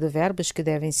transferência de verbas que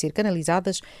devem ser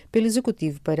canalizadas pelo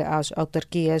Executivo para as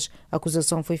autarquias. A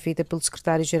acusação foi feita pelo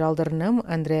secretário-geral da RENAM,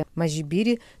 André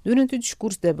Magibiri, durante o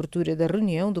discurso de abertura da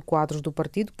reunião de quadros do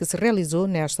partido que se realizou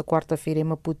nesta quarta-feira em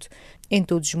Maputo. Em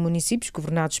todos os municípios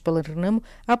governados pela Renamo,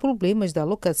 há problemas de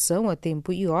alocação a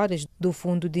tempo e horas do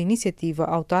Fundo de Iniciativa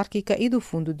Autárquica e do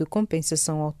Fundo de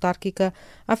Compensação Autárquica,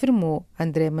 afirmou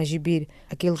André Magibir.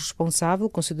 Aquele responsável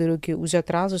considerou que os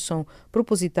atrasos são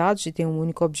propositados e têm um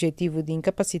único objetivo de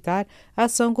incapacitar a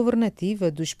ação governativa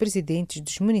dos presidentes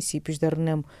dos municípios da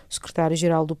Renamo. O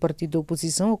secretário-geral do Partido da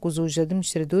Oposição acusou os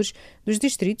administradores dos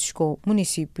distritos com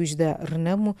municípios da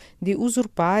Renamo de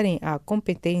usurparem a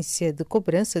competência de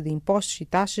cobrança de impostos e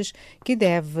taxas que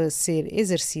deve ser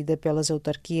exercida pelas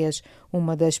autarquias.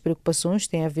 Uma das preocupações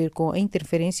tem a ver com a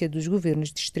interferência dos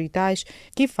governos distritais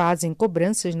que fazem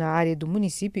cobranças na área do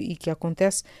município e que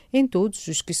acontece em todos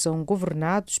os que são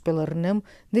governados pela Renamo,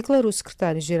 declarou o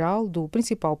secretário-geral do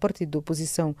principal partido da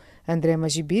oposição. André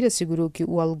Magibir assegurou que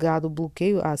o alegado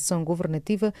bloqueio à ação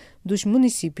governativa dos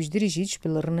municípios dirigidos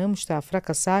pela Renamo está a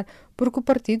fracassar porque o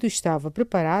partido estava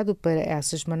preparado para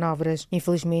essas manobras.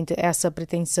 Infelizmente, essa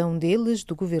pretensão deles,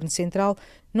 do governo central,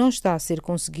 não está a ser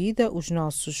conseguida. Os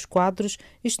nossos quadros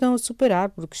estão a superar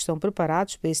porque estão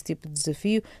preparados para esse tipo de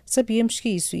desafio. Sabíamos que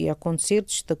isso ia acontecer,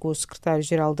 destacou o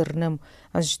secretário-geral da Renamo.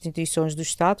 As instituições do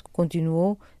Estado,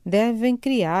 continuou, devem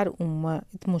criar uma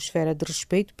atmosfera de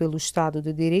respeito pelo Estado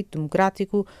de Direito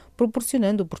democrático,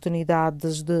 proporcionando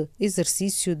oportunidades de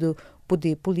exercício do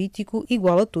poder político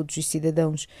igual a todos os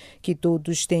cidadãos, que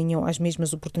todos tenham as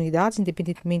mesmas oportunidades,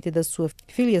 independentemente da sua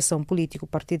filiação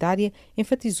político-partidária,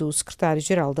 enfatizou o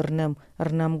secretário-geral da Renamo. A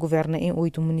Renamo governa em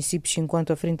 8 municípios,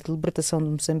 enquanto a Frente de Libertação de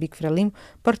Moçambique, Frelimo,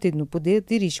 partido no poder,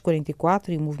 dirige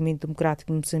 44 e o Movimento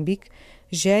Democrático de Moçambique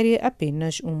gere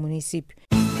apenas um município.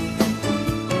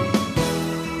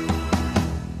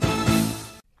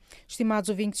 Estimados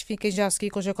ouvintes, fiquem já a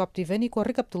seguir com Jacob Tivani com a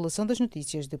recapitulação das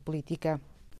notícias de política.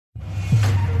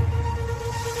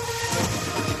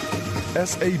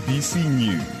 SABC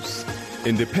News,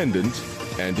 independent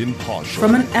and impartial.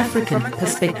 From an African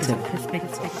perspective.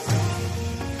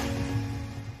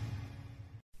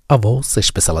 A vossa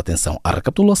especial atenção à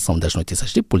recapitulação das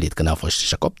notícias de política na voz de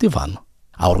Jacob Tivani.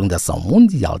 A Organização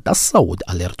Mundial da Saúde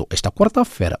alertou esta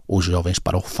quarta-feira os jovens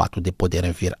para o fato de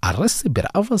poderem vir a receber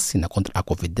a vacina contra a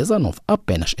Covid-19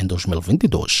 apenas em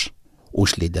 2022.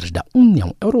 Os líderes da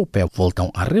União Europeia voltam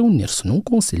a reunir-se num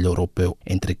Conselho Europeu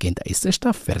entre quinta e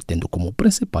sexta-feira, tendo como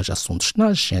principais assuntos na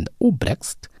agenda o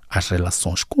Brexit, as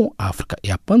relações com a África e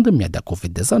a pandemia da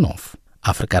Covid-19.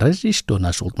 A África registrou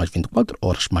nas últimas 24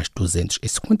 horas mais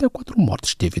 254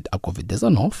 mortes devido à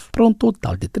Covid-19, para um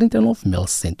total de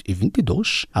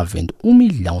 39.122, havendo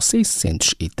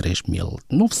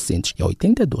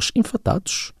 1.603.982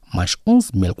 infectados, mais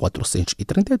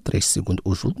 11.433 segundo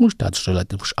os últimos dados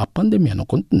relativos à pandemia no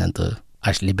continente.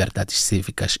 As liberdades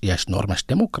cívicas e as normas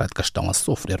democráticas estão a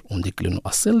sofrer um declínio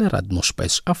acelerado nos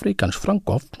países africanos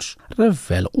francófonos,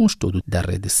 revela um estudo da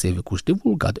Rede Cívicos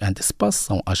divulgado em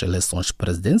antecipação às eleições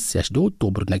presidenciais de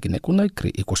outubro na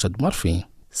Guiné-Conakry e Costa do Marfim.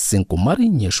 5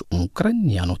 marinheiros, um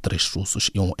ucraniano, 3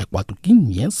 russos e um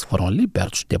equatoriano-guineense foram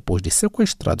libertos depois de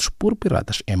sequestrados por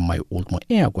piratas em maio último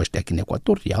em águas da Guiné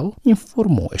Equatorial,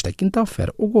 informou esta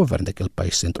quinta-feira o governo daquele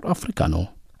país centro-africano.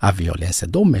 A violência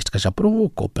doméstica já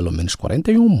provocou pelo menos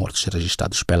 41 mortes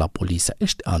registrados pela polícia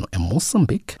este ano em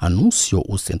Moçambique, anunciou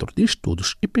o Centro de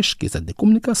Estudos e Pesquisa de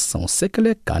Comunicação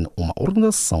Sekelekan, uma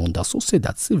organização da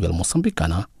sociedade civil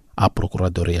moçambicana. A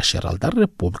Procuradoria-Geral da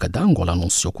República da Angola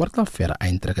anunciou quarta-feira a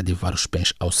entrega de vários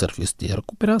bens ao Serviço de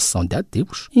Recuperação de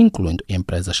Ativos, incluindo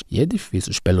empresas e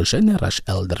edifícios, pelos generais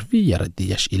Helder Vieira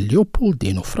Dias e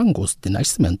Leopoldino Frangoso de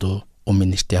Nascimento. O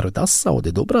Ministério da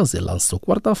Saúde do Brasil lançou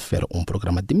quarta-feira um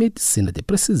programa de medicina de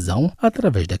precisão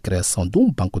através da criação de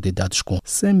um banco de dados com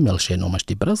 100.000 genomas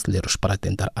de brasileiros para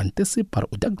tentar antecipar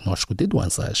o diagnóstico de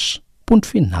doenças. Ponto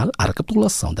final à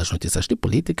recapitulação das notícias de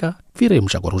política.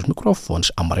 Viremos agora os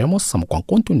microfones a Maria Moçamo com a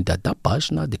continuidade da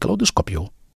página de Claudoscópio.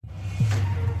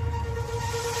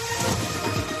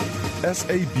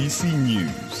 SABC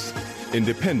News,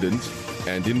 independent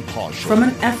and impartial. From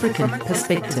an African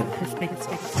perspective.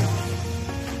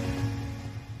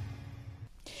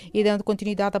 E dando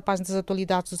continuidade à página das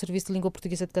atualidades do Serviço de Língua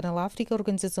Portuguesa de Canal África, a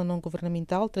Organização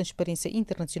Não-Governamental Transparência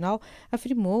Internacional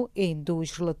afirmou em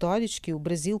 2 relatórios que o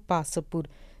Brasil passa por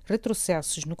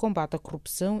retrocessos no combate à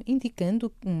corrupção,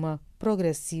 indicando uma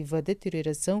progressiva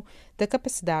deterioração da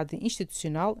capacidade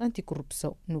institucional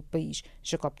anticorrupção no país.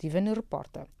 Jacob Tivani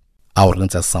reporta. A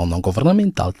Organização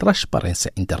Não-Governamental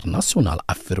Transparência Internacional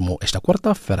afirmou esta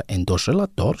quarta-feira em 2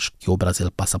 relatórios que o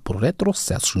Brasil passa por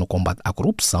retrocessos no combate à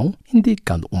corrupção,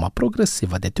 indicando uma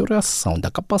progressiva deterioração da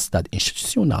capacidade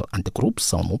institucional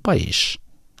anticorrupção no país.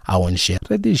 A ONG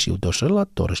redigiu 2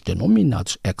 relatórios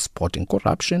denominados Exporting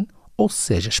Corruption, ou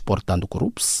seja, exportando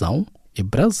corrupção, e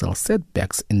Brazil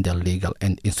Setbacks in the Legal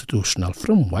and Institutional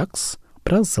Frameworks,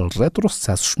 Brasil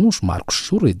retrocessos nos marcos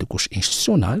jurídicos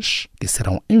institucionais, que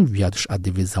serão enviados à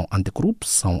Divisão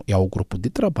Anticorrupção e ao Grupo de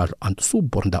Trabalho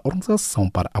Antisuborno da Organização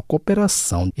para a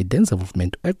Cooperação e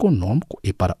Desenvolvimento Econômico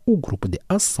e para o Grupo de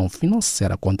Ação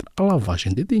Financeira contra a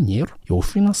Lavagem de Dinheiro e o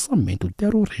Financiamento do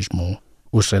Terrorismo.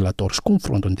 Os relatores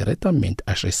confrontam diretamente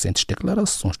as recentes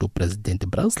declarações do presidente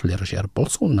brasileiro Jair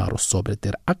Bolsonaro sobre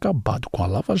ter acabado com a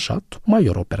Lava Jato,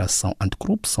 maior operação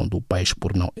anticorrupção do país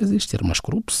por não existir mais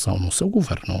corrupção no seu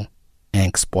governo. Em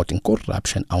Spotting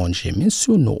Corruption, a ONG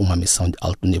mencionou uma missão de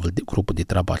alto nível de grupo de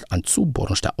trabalho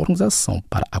anti-subornos da Organização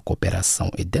para a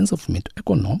Cooperação e Desenvolvimento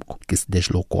Econômico, que se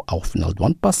deslocou ao final do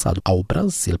ano passado ao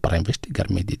Brasil para investigar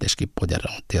medidas que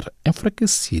poderão ter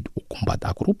enfraquecido o combate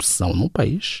à corrupção no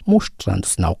país,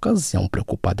 mostrando-se na ocasião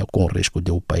preocupada com o risco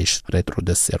de o país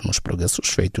retroceder nos progressos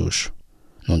feitos.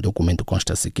 No documento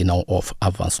consta-se que não houve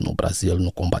avanço no Brasil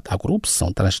no combate à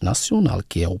corrupção transnacional,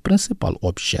 que é o principal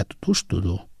objeto do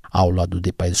estudo. Ao lado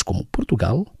de países como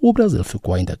Portugal, o Brasil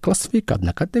ficou ainda classificado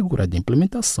na categoria de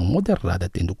implementação moderada,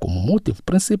 tendo como motivo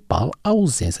principal a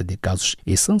ausência de casos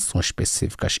e sanções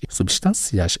específicas e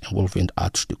substanciais envolvendo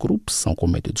atos de corrupção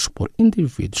cometidos por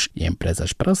indivíduos e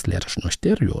empresas brasileiras no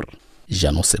exterior. Já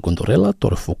no segundo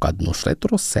relatório focado nos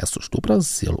retrocessos do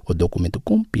Brasil, o documento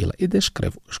compila e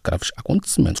descreve os graves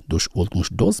acontecimentos dos últimos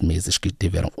 12 meses que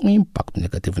tiveram um impacto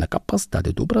negativo na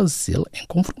capacidade do Brasil em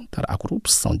confrontar a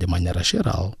corrupção de maneira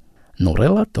geral. No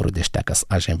relatório destaca-se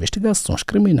as investigações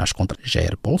criminais contra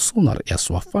Jair Bolsonaro e a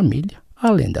sua família,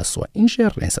 além da sua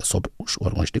ingerência sobre os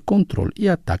órgãos de controle e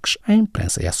ataques à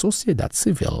imprensa e à sociedade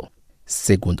civil.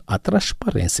 Segundo a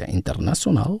Transparência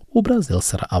Internacional, o Brasil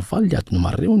será avaliado numa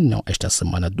reunião esta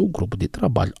semana do Grupo de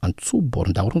Trabalho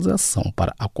Antisuborno da Organização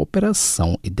para a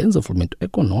Cooperação e Desenvolvimento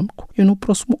Econômico e no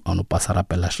próximo ano passará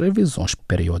pelas revisões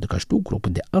periódicas do Grupo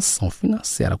de Ação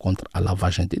Financeira contra a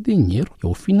Lavagem de Dinheiro e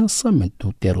o Financiamento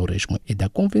do Terrorismo e da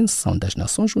Convenção das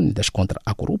Nações Unidas contra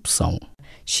a Corrupção.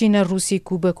 China, Rússia e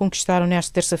Cuba conquistaram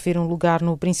nesta terça-feira um lugar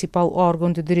no principal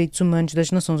órgão de direitos humanos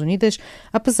das Nações Unidas,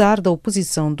 apesar da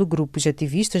oposição de grupos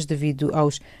ativistas devido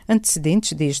aos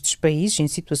antecedentes destes países em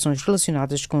situações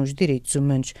relacionadas com os direitos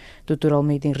humanos. Dr.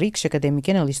 Almeida Henriques, académico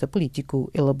e analista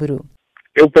político, elaborou.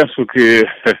 Eu penso que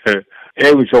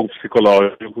é um jogo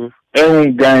psicológico, é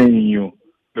um ganho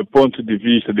do ponto de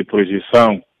vista de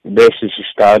projeção destes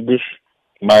Estados,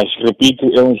 mas, repito,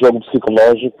 é um jogo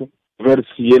psicológico, ver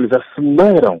se eles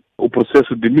aceleram o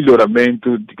processo de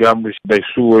melhoramento, digamos, das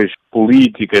suas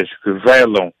políticas que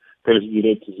velam pelos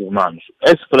direitos humanos.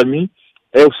 Esse, para mim,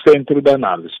 é o centro da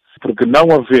análise, porque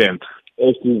não havendo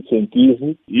este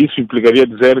incentivo, isso implicaria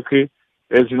dizer que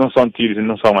eles não são tiros e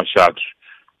não são achados,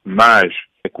 mas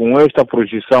com esta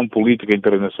projeção política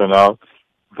internacional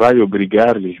vai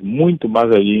obrigar-lhes muito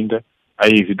mais ainda a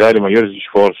evitarem maiores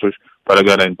esforços para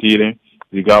garantirem,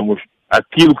 digamos,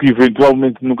 aquilo que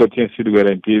eventualmente nunca tinha sido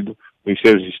garantido nos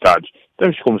seus Estados.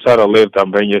 Temos que começar a ler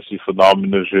também esses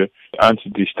fenómenos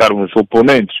antes de estarmos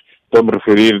oponentes. Estou a me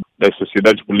referir das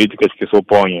sociedades políticas que se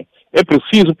opõem. É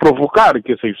preciso provocar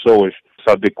que essas pessoas se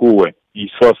adequem e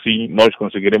só assim nós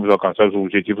conseguiremos alcançar os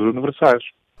objetivos universais.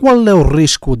 Qual é o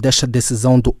risco desta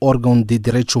decisão do órgão de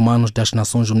direitos humanos das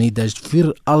Nações Unidas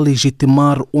vir a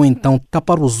legitimar ou então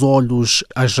tapar os olhos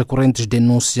às recorrentes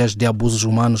denúncias de abusos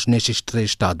humanos nestes 3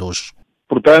 Estados?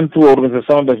 Portanto, a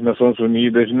Organização das Nações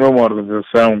Unidas não é uma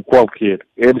organização qualquer.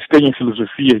 Eles têm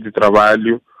filosofias de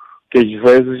trabalho que às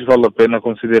vezes vale a pena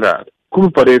considerar. Como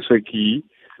parece aqui,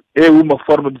 é uma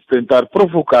forma de tentar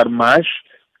provocar mais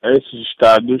a esses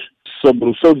Estados sobre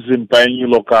o seu desempenho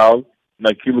local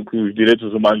naquilo que os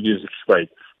direitos humanos dizem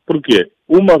respeito. Por quê?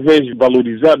 Uma vez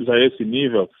valorizados a esse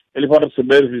nível, eles vão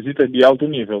receber visitas de alto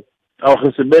nível. Ao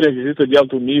receberem visitas de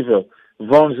alto nível,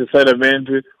 vão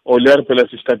necessariamente olhar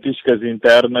pelas estatísticas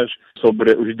internas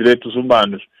sobre os direitos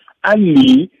humanos.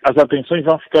 Ali, as atenções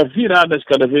vão ficar viradas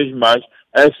cada vez mais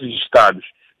a esses Estados.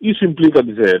 Isso implica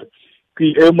dizer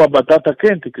que é uma batata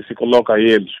quente que se coloca a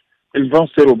eles. Eles vão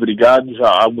ser obrigados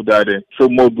a mudar seu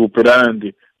modo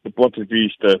operandi do ponto de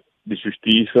vista de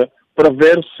justiça para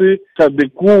ver se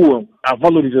adequam à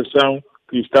valorização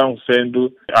que estão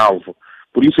sendo alvo.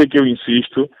 Por isso é que eu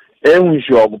insisto, é um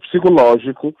jogo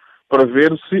psicológico para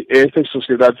ver se estas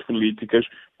sociedades políticas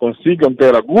consigam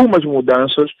ter algumas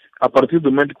mudanças a partir do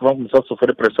momento que vão começar a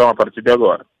sofrer pressão a partir de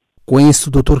agora. Com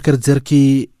isso, doutor, quer dizer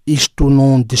que isto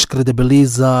não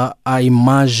descredibiliza a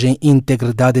imagem e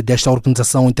integridade desta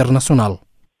organização internacional?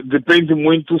 Depende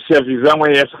muito se a visão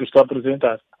é essa que estou a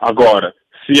apresentar. Agora,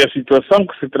 se a situação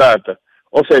que se trata,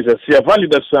 ou seja, se a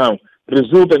validação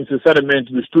resulta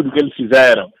necessariamente do estudo que eles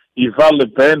fizeram e vale a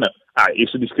pena,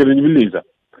 isso descredibiliza.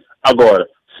 Agora,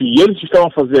 se eles estão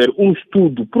a fazer um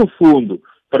estudo profundo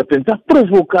para tentar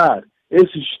provocar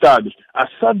esses Estados a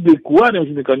se adequarem aos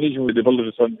mecanismos de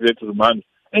valorização dos direitos humanos,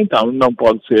 então não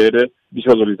pode ser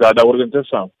desvalorizada a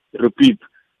organização. Repito,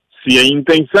 se a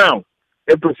intenção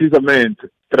é precisamente,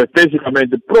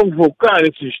 estrategicamente, provocar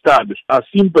esses Estados a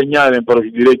se empenharem para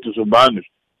os direitos humanos,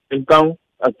 então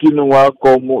aqui não há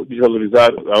como desvalorizar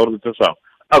a organização.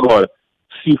 Agora,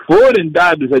 se forem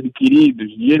dados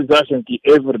adquiridos e eles acham que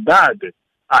é verdade,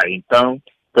 então,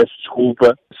 peço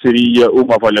desculpa, seria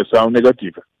uma avaliação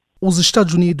negativa. Os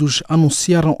Estados Unidos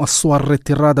anunciaram a sua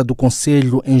retirada do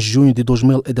Conselho em junho de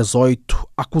 2018,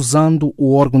 acusando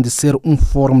o órgão de ser um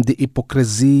fórum de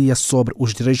hipocrisia sobre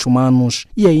os direitos humanos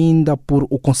e ainda por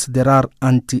o considerar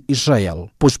anti-Israel.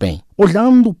 Pois bem,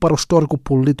 olhando para o histórico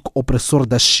político opressor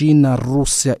da China,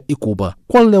 Rússia e Cuba,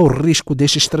 qual é o risco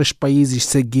destes três países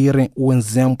seguirem o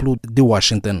exemplo de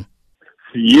Washington?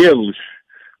 Se eles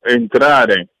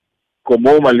entrarem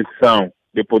como uma lição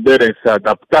de poderem se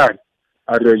adaptar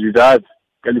à realidade,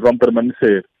 eles vão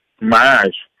permanecer.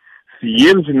 Mas, se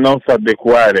eles não se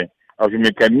adequarem aos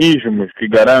mecanismos que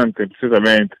garantem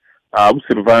precisamente a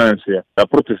observância, a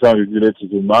proteção dos direitos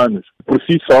humanos, por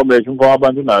si só mesmo vão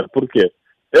abandonar. Por quê?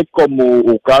 É como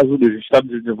o caso dos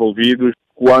Estados desenvolvidos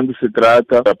quando se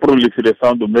trata da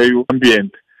proliferação do meio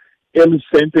ambiente. Eles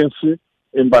sentem-se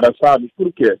embaraçados.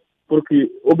 Por quê?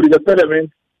 Porque,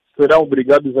 obrigatoriamente, serão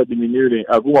obrigados a diminuírem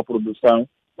alguma produção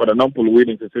para não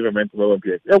poluírem excessivamente o meio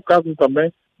ambiente. É o caso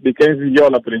também de quem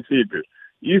viola princípios.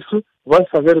 Isso vai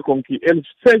fazer com que eles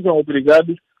sejam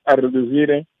obrigados a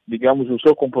reduzirem, digamos, o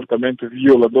seu comportamento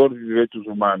violador dos direitos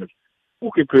humanos.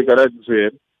 O que implicará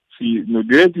dizer, se no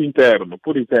direito interno,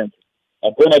 por exemplo,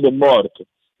 a pena de morte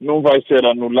não vai ser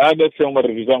anulada sem uma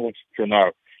revisão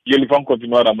constitucional e eles vão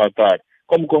continuar a matar.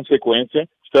 Como consequência,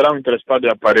 estarão encrespados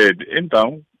à parede.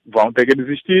 Então, vão ter que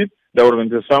desistir da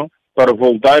organização para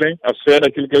voltarem a ser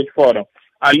aquilo que eles foram.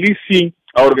 Ali sim,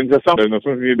 a Organização das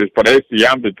Nações Unidas para esse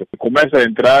âmbito começa a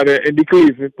entrar em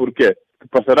declive. Por quê?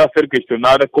 Passará a ser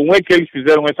questionada como é que eles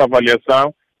fizeram essa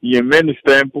avaliação e em menos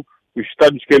tempo os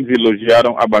Estados que eles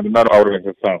elogiaram abandonaram a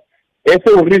organização. Esse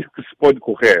é o risco que se pode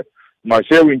correr. Mas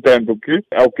eu entendo que,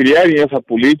 ao criarem essa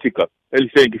política,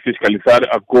 eles têm que fiscalizar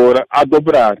agora a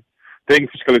dobrar. Têm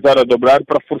que fiscalizar a dobrar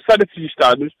para forçar esses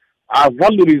Estados a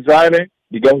valorizarem,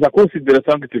 digamos, a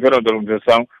consideração que tiveram da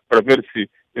organização para ver se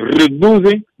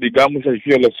reduzem, digamos, as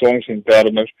violações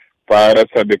internas para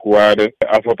se adequar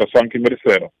à votação que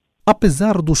mereceram.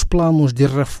 Apesar dos planos de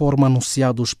reforma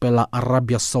anunciados pela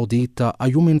Arábia Saudita, a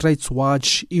Human Rights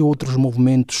Watch e outros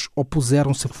movimentos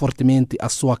opuseram-se fortemente à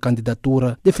sua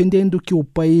candidatura, defendendo que o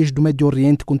país do Médio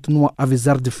Oriente continua a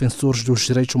avisar defensores dos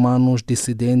direitos humanos,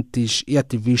 dissidentes e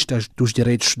ativistas dos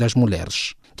direitos das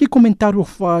mulheres. Que comentário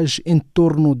faz em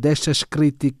torno destas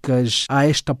críticas a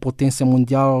esta potência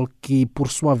mundial que, por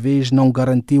sua vez, não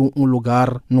garantiu um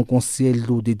lugar no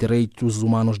Conselho de Direitos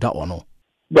Humanos da ONU?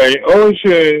 Bem,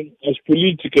 hoje as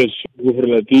políticas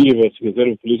governativas, quer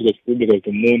dizer, as políticas públicas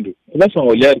do mundo, começam a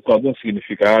olhar com algum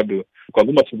significado, com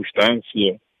alguma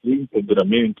substância, o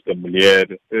empoderamento da mulher,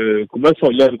 começam a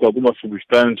olhar com alguma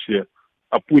substância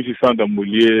a posição da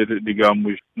mulher,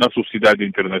 digamos, na sociedade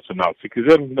internacional, se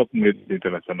quisermos na comunidade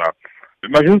internacional.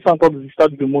 Mas não são todos os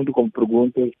Estados do mundo como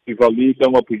perguntas que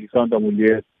validam a posição da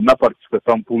mulher na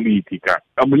participação política.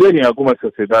 A mulher em algumas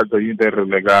sociedades ainda é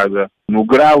relegada no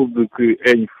grau de que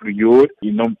é inferior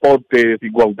e não pode ter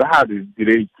igualdade de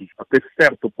direitos até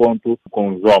certo ponto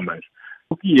com os homens.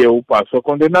 O que eu passo a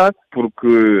condenar,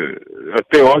 porque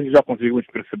até hoje já conseguimos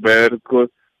perceber que,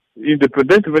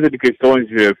 independentemente de questões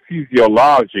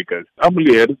fisiológicas, a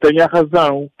mulher tem a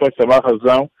razão, pode chamar a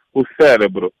razão, o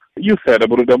cérebro. E o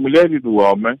cérebro da mulher e do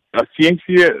homem, a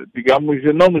ciência, digamos,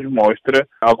 não nos mostra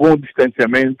algum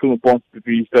distanciamento no ponto de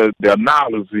vista de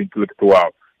análise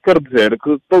intelectual. Quer dizer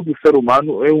que todo ser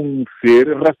humano é um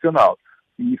ser racional.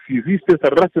 E se existe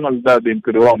essa racionalidade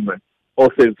entre o homem,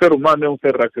 ou seja, o ser humano é um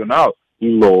ser racional,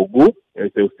 logo,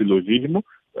 esse é o silogismo,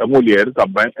 a mulher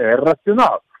também é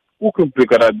racional. O que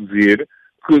implicará dizer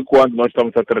que quando nós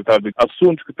estamos a tratar de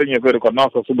assuntos que têm a ver com a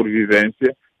nossa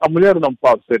sobrevivência, a mulher não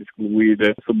pode ser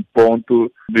excluída sob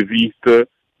ponto de vista,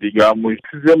 digamos,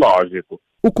 fisiológico.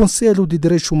 O Conselho de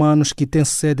Direitos Humanos, que tem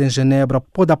sede em Genebra,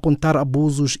 pode apontar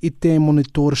abusos e tem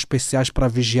monitores especiais para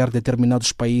vigiar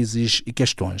determinados países e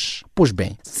questões. Pois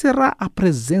bem, será a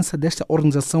presença desta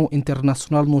organização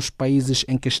internacional nos países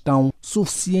em questão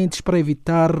suficiente para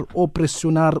evitar ou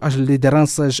pressionar as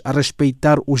lideranças a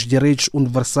respeitar os direitos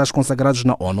universais consagrados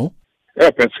na ONU?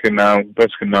 Eu penso que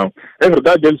não. É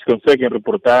verdade, eles conseguem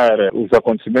reportar os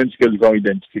acontecimentos que eles vão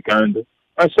identificando,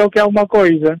 mas só que há uma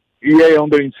coisa. E é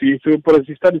onde eu insisto, para os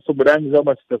Estados soberanos é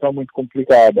uma situação muito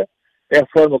complicada. É a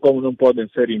forma como não podem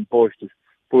ser impostos,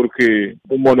 porque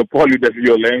o monopólio da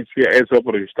violência é só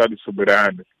para os Estados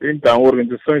soberanos. Então,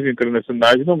 organizações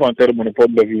internacionais não vão ter o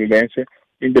monopólio da violência,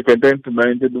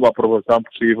 independentemente de uma aprovação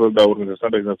possível da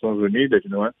Organização das Nações Unidas,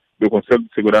 não é? Do Conselho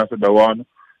de Segurança da ONU.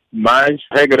 Mas,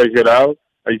 regra geral,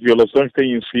 as violações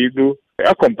têm sido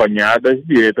acompanhadas,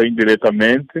 direta ou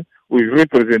indiretamente. Os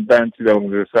representantes da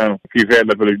organização que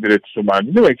vela pelos direitos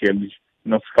humanos, não é que eles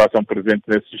não se façam presentes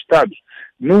nesses estados,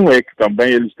 não é que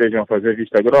também eles estejam a fazer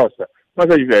vista grossa, mas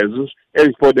às vezes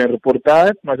eles podem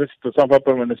reportar, mas a situação vai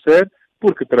permanecer,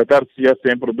 porque tratar-se-á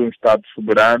sempre de um Estado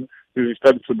soberano, e os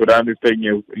Estados soberanos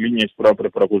têm linhas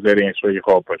próprias para cozerem as suas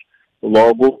roupas.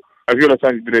 Logo, a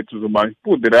violação de direitos humanos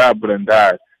poderá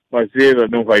abrandar, mas ela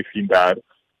não vai findar.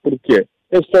 Por quê?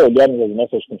 É só olharmos as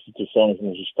nossas constituições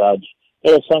nos Estados,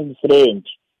 elas são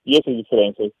diferentes, e essas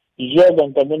diferenças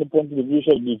jogam também do ponto de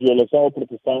vista de violação ou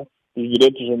proteção dos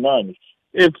direitos humanos.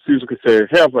 É preciso que se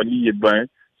reavalie bem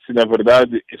se, na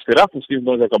verdade, será possível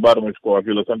nós acabarmos com a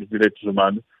violação dos direitos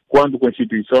humanos quando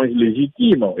constituições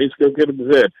legitimam, é isso que eu quero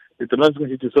dizer, se as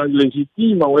constituições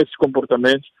legitimam esses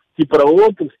comportamentos que para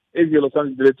outros é violação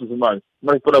de direitos humanos,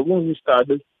 mas para alguns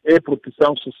Estados é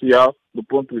proteção social do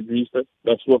ponto de vista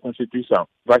da sua Constituição.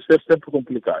 Vai ser sempre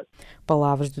complicado.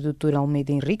 Palavras do Dr.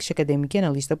 Almeida Henriques, académico e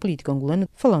analista político angolano,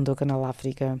 falando ao Canal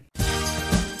África.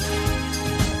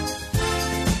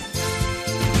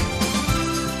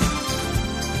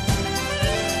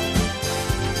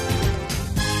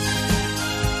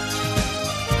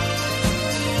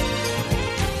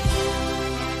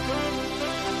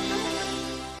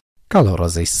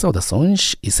 Calorosas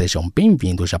saudações e sejam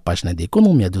bem-vindos à página de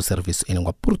Economia do Serviço em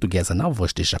Língua Portuguesa na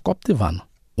voz de Jacob Tivano.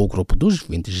 O grupo dos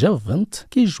 20 G20,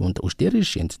 que junta os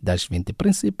dirigentes das 20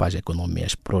 principais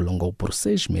economias, prolongou por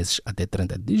 6 meses até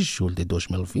 30 de julho de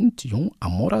 2021 a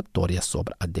moratória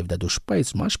sobre a dívida dos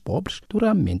países mais pobres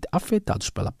duramente afetados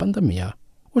pela pandemia.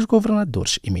 Os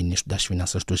governadores e ministros das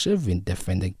finanças do G20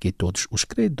 defendem que todos os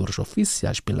credores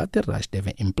oficiais bilaterais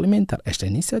devem implementar esta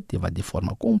iniciativa de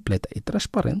forma completa e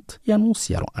transparente e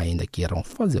anunciaram ainda que irão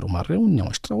fazer uma reunião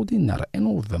extraordinária em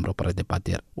novembro para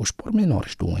debater os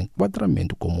pormenores do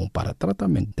enquadramento comum para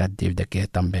tratamento da dívida, que é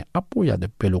também apoiado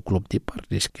pelo Clube de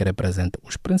Paris, que representa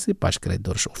os principais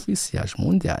credores oficiais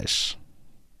mundiais.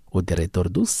 O diretor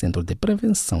do Centro de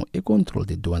Prevenção e Controle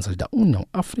de Doenças da União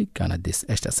Africana disse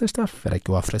esta sexta-feira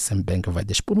que o Afreximbank vai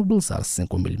disponibilizar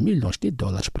 5 mil milhões de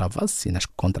dólares para vacinas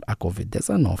contra a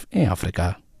Covid-19 em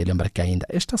África. E lembra que ainda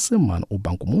esta semana o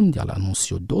Banco Mundial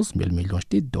anunciou 12 mil milhões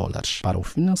de dólares para o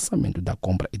financiamento da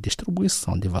compra e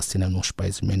distribuição de vacina nos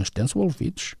países menos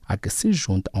desenvolvidos, a que se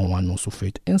junta a um anúncio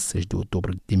feito em 6 de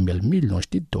outubro de 1.000 milhões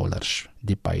de dólares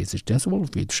de países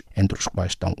desenvolvidos, entre os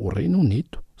quais estão o Reino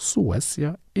Unido,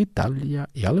 Suécia, Itália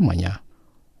e Alemanha.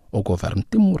 O governo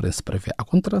timorense prevê a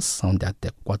contração de até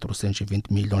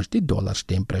 420 milhões de dólares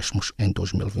de empréstimos em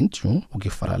 2021, o que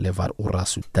fará levar o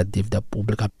rácio da dívida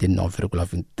pública de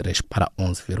 9,23% para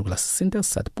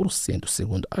 11,67%,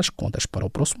 segundo as contas para o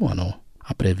próximo ano.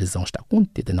 A previsão está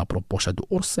contida na proposta do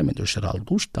Orçamento Geral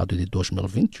do Estado de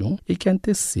 2021 e que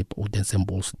antecipa o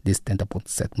desembolso de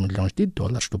 70,7 milhões de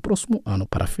dólares do próximo ano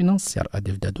para financiar a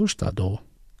dívida do Estado.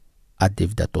 A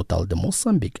dívida total de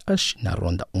Moçambique à China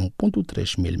ronda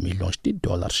 1,3 mil milhões de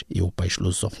dólares e o país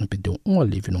lusófono pediu um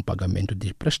alívio no pagamento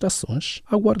de prestações,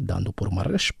 aguardando por uma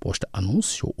resposta,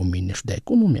 anunciou o ministro da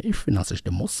Economia e Finanças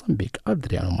de Moçambique,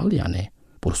 Adriano Maliane.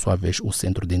 Por sua vez, o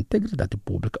Centro de Integridade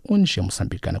Pública, ONG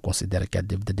moçambicana, considera que a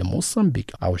dívida de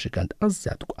Moçambique ao gigante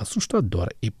asiático assustadora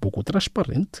e pouco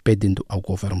transparente, pedindo ao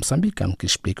governo moçambicano que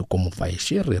explique como vai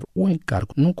gerir o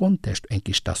encargo num contexto em que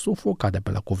está sufocada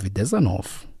pela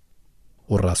Covid-19.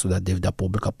 O rácio da dívida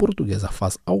pública portuguesa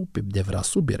face ao PIB deverá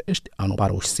subir este ano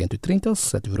para os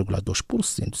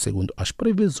 137,2%, segundo as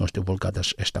previsões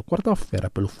divulgadas esta quarta-feira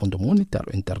pelo Fundo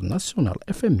Monetário Internacional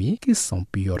FMI, que são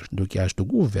piores do que as do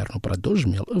governo para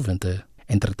 2020.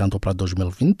 Entretanto, para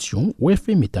 2021, o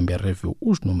FMI também reviu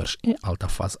os números em alta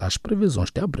face às previsões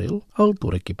de abril, a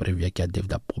altura que previa que a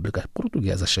dívida pública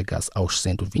portuguesa chegasse aos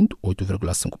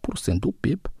 128,5% do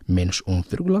PIB, menos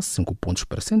 1,5 pontos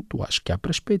percentuais que a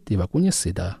perspectiva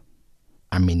conhecida.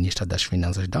 A ministra das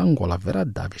Finanças da Angola, Vera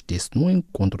Davis, disse no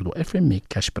encontro do FMI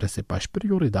que as principais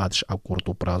prioridades a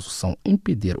curto prazo são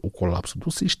impedir o colapso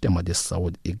do sistema de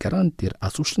saúde e garantir a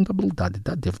sustentabilidade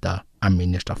da dívida. A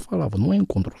ministra falava no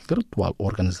encontro virtual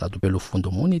organizado pelo Fundo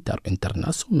Monetário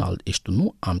Internacional, isto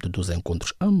no âmbito dos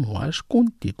encontros anuais com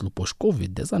o título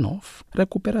Pós-Covid-19,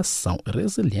 Recuperação e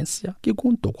Resiliência, que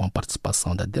contou com a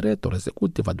participação da diretora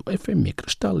executiva do FMI,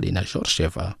 Cristalina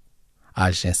Georgieva. A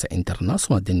Agência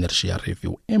Internacional de Energia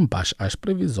reviu em baixa as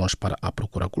previsões para a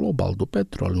procura global do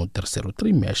petróleo no terceiro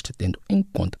trimestre, tendo em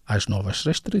conta as novas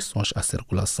restrições à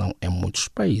circulação em muitos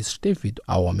países devido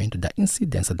ao aumento da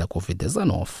incidência da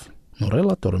Covid-19. No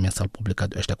relatório mensal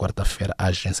publicado esta quarta-feira, a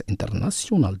Agência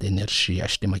Internacional de Energia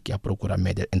estima que a procura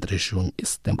média entre junho e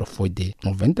setembro foi de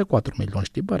 94 milhões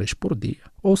de barris por dia,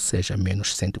 ou seja,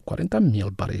 menos 140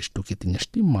 mil barris do que tinha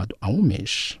estimado há um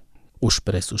mês. Os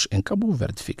preços em Cabo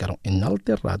Verde ficaram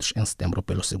inalterados em setembro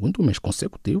pelo segundo mês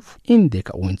consecutivo,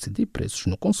 indica o índice de preços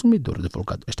no consumidor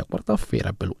divulgado esta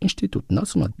quarta-feira pelo Instituto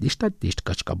Nacional de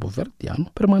Estatísticas cabo-verdiano,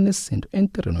 permanecendo em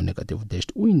terreno negativo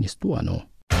desde o início do ano.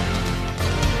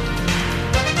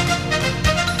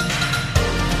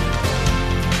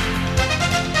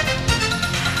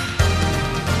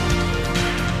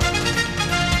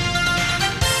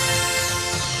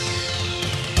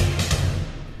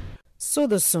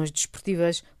 Saudações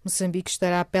desportivas. Moçambique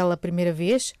estará pela primeira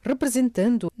vez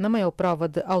representando na maior prova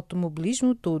de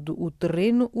automobilismo todo o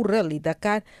terreno, o Rally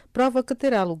Dakar, prova que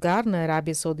terá lugar na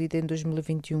Arábia Saudita em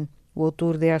 2021. O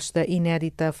autor desta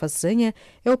inédita façanha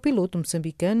é o piloto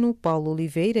moçambicano Paulo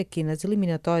Oliveira, que nas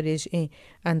eliminatórias em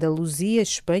Andaluzia,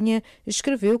 Espanha,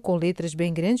 escreveu com letras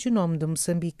bem grandes o nome de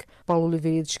Moçambique. Paulo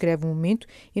Oliveira descreve um momento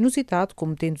inusitado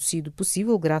como tendo sido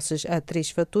possível graças a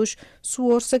 3 fatores: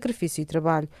 suor, sacrifício e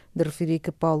trabalho. De referir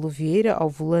que Paulo Vieira, ao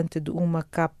volante de uma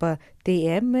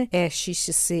KTM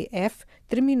EXCF,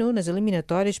 terminou nas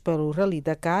eliminatórias para o Rally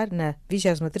Dakar na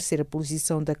 23ª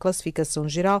posição da classificação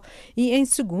geral e em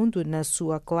segundo na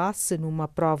sua classe numa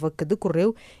prova que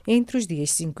decorreu entre os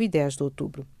dias 5 e 10 de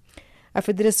outubro. A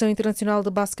Federação Internacional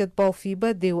de Basquetebol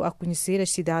FIBA deu a conhecer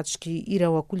as cidades que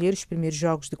irão acolher os primeiros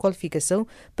jogos de qualificação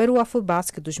para o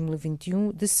AFBasket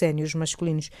 2021 de séniores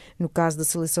masculinos. No caso da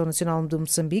Seleção Nacional de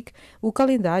Moçambique, o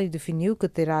calendário definiu que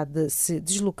terá de se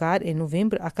deslocar em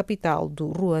novembro à capital do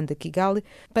Ruanda, Kigali,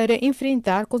 para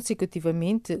enfrentar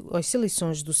consecutivamente as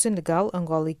seleções do Senegal,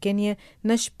 Angola e Quênia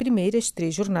nas primeiras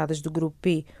 3 jornadas do Grupo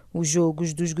P. Os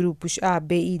jogos dos grupos A,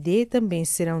 B e D também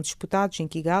serão disputados em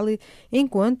Kigali,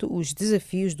 enquanto os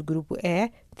desafios do Grupo E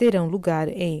terão lugar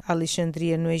em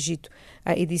Alexandria, no Egito.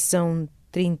 A edição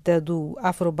 30 do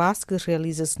Afrobasket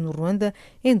realiza-se no Ruanda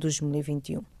em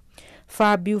 2021.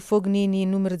 Fábio Fognini,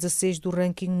 número 16 do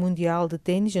ranking mundial de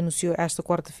ténis, anunciou esta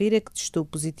quarta-feira que testou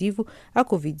positivo à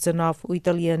Covid-19. O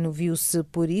italiano viu-se,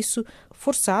 por isso,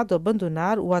 forçado a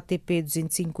abandonar o ATP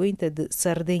 250 de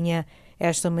Sardenha.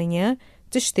 Esta manhã,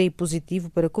 testei positivo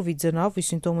para Covid-19, os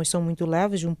sintomas são muito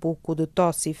leves, um pouco de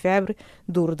tosse e febre,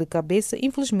 dor de cabeça.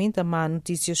 Infelizmente, a má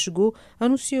notícia chegou,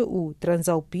 anunciou o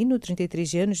transalpino,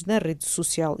 33 anos, na rede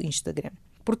social Instagram.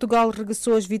 Portugal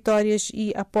regressou às vitórias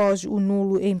e, após o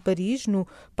nulo em Paris, no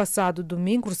passado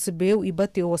domingo, recebeu e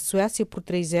bateu a Suécia por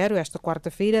 3-0 esta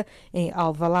quarta-feira em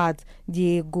Alvalade.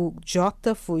 Diego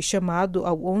Jota foi chamado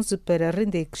ao 11 para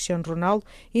render Cristiano Ronaldo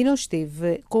e não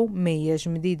esteve com meias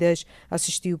medidas.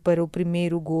 Assistiu para o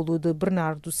primeiro golo de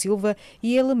Bernardo Silva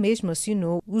e ele mesmo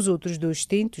assinou os outros 2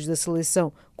 tentos da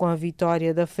seleção. Com a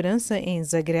vitória da França em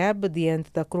Zagreb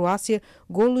diante da Croácia,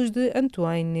 golos de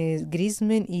Antoine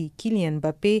Griezmann e Kylian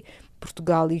Mbappé,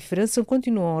 Portugal e França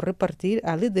continuam a repartir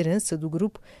a liderança do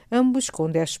grupo, ambos com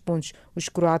 10 pontos. Os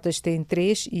croatas têm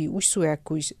 3 e os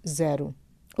suecos 0.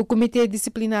 O Comitê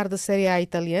Disciplinar da Série A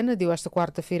italiana deu esta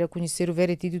quarta-feira a conhecer o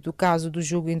veredito do caso do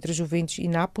jogo entre Juventus e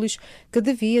Nápoles, que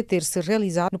devia ter-se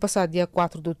realizado no passado dia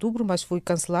 4 de outubro, mas foi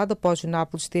cancelado após o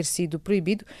Nápoles ter sido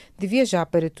proibido de viajar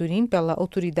para Turim pela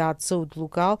autoridade de saúde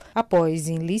local, após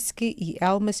Inlischi e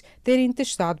Elmas terem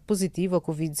testado positivo a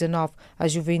Covid-19. A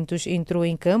Juventus entrou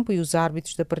em campo e os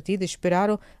árbitros da partida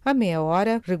esperaram a meia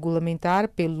hora regulamentar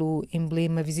pelo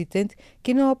emblema visitante,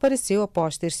 que não apareceu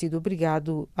após ter sido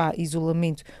obrigado a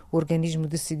isolamento. O organismo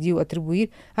decidiu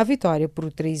atribuir a vitória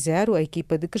por 3-0 à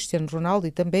equipa de Cristiano Ronaldo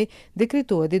e também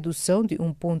decretou a dedução de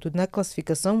 1 ponto na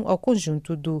classificação ao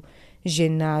conjunto do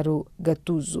Gennaro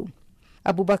Gattuso.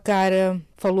 Abubakar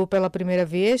falou pela primeira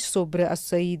vez sobre a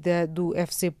saída do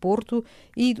FC Porto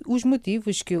e os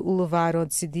motivos que o levaram a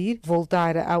decidir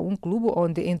voltar a um clube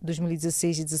onde entre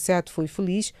 2016 e 2017 foi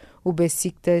feliz. O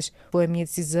Besiktas: foi a minha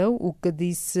decisão. O que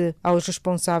disse aos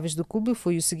responsáveis do clube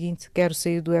foi o seguinte: quero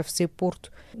sair do FC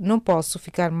Porto, não posso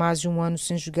ficar mais de 1 ano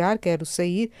sem jogar, quero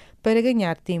sair para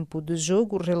ganhar tempo de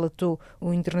jogo, relatou.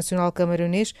 O internacional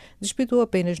camaronês disputou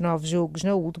apenas 9 jogos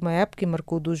na última época e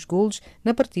marcou 2 golos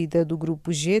na partida do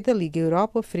Grupo G da Liga Europa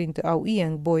Copa frente ao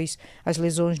Young Boys. As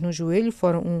lesões no joelho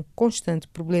foram um constante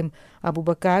problema.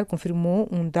 Abubakar confirmou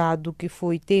um dado que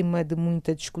foi tema de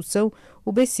muita discussão.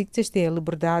 O Besiktas tem a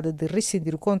liberdade de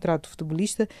rescindir o contrato do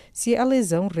futebolista se a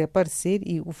lesão reaparecer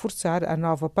e o forçar a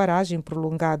nova paragem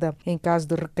prolongada. Em caso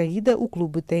de recaída, o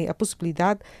clube tem a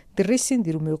possibilidade de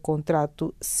rescindir o meu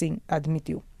contrato, sim,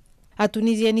 admitiu. A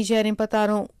Tunísia e a Nigéria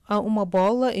empataram a uma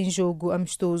bola em jogo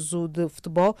amistoso de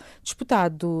futebol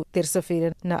disputado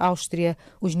terça-feira na Áustria.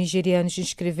 Os nigerianos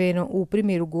inscreveram o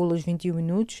primeiro golo aos 21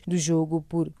 minutos do jogo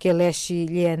por Kelechi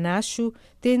Iheanacho,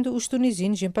 tendo os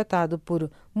tunisinos empatado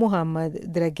por Mohamed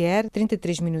Draguer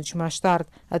 33 minutos mais tarde.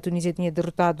 A Tunísia tinha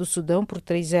derrotado o Sudão por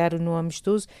 3-0 no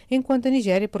amistoso, enquanto a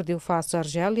Nigéria perdeu face à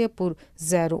Argélia por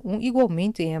 0-1,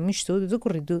 igualmente em amistoso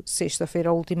decorrido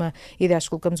sexta-feira última. E desta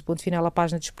colocamos o ponto final à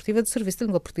página desportiva do Serviço de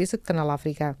Língua Portuguesa do Canal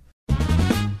África.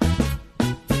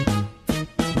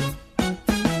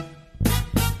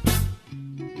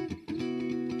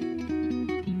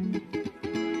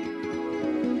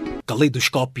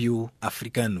 Caleidoscópio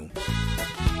africano.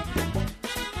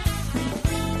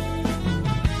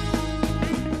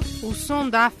 O som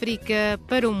da África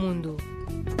para o mundo.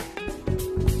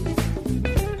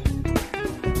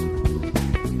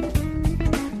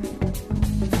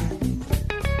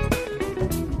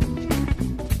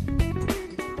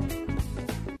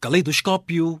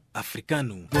 Caleidoscópio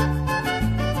africano.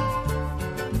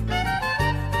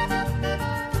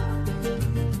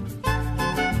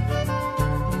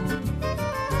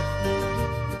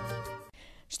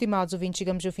 Estimados ouvintes,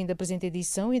 chegamos ao fim da presente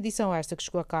edição esta que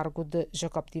chegou a cargo de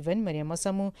Jacob Tivane, Maria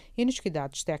Massamu e nos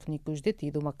cuidados técnicos de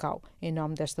Tido Macau. Em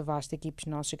nome desta vasta equipe,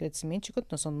 nossos agradecimentos e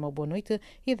continuação de uma boa noite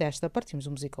e desta partimos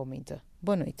musicalmente.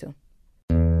 Boa noite.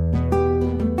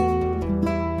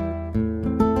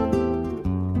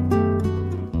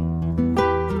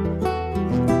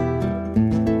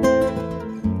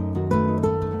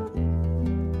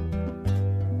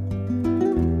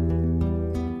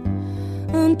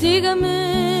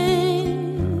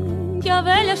 Antigamente a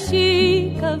velha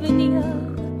Chica vendia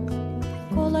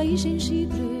cola e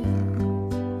gengibre.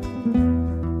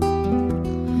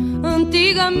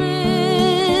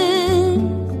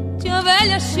 Antigamente a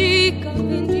velha Chica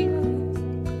vendia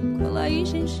cola e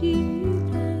gengibre.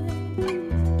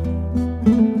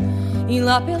 E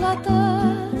lá pela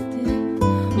tarde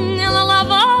ela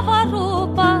lavava a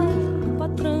roupa do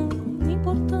patrão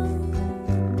importante.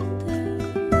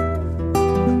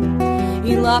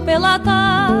 E lá pela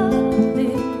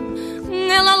tarde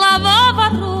ela lavava a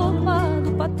roupa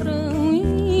do patrão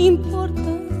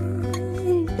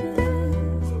importante.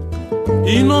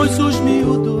 E nós os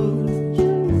miúdos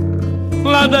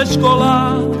lá da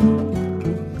escola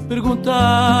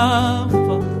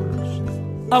perguntávamos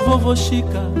à vovó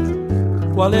Chica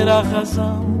qual era a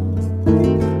razão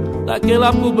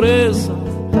daquela pobreza,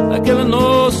 daquele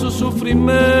nosso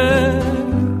sofrimento.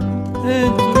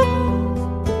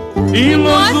 E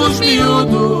nós os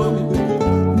miúdos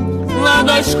lá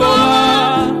da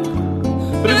escola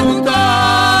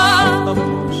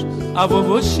perguntávamos à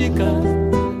vovó Chica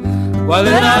qual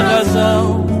era a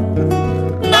razão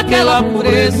daquela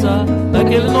pureza,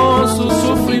 daquele nosso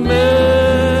sofrimento.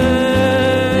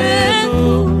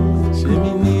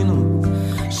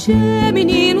 Che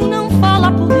menino, não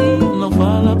fala política, não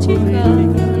fala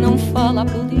política, não fala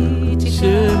política.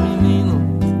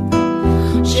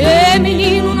 Che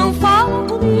menino, não fala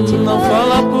política, não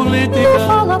fala política, não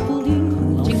fala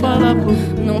política,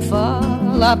 não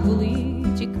fala política.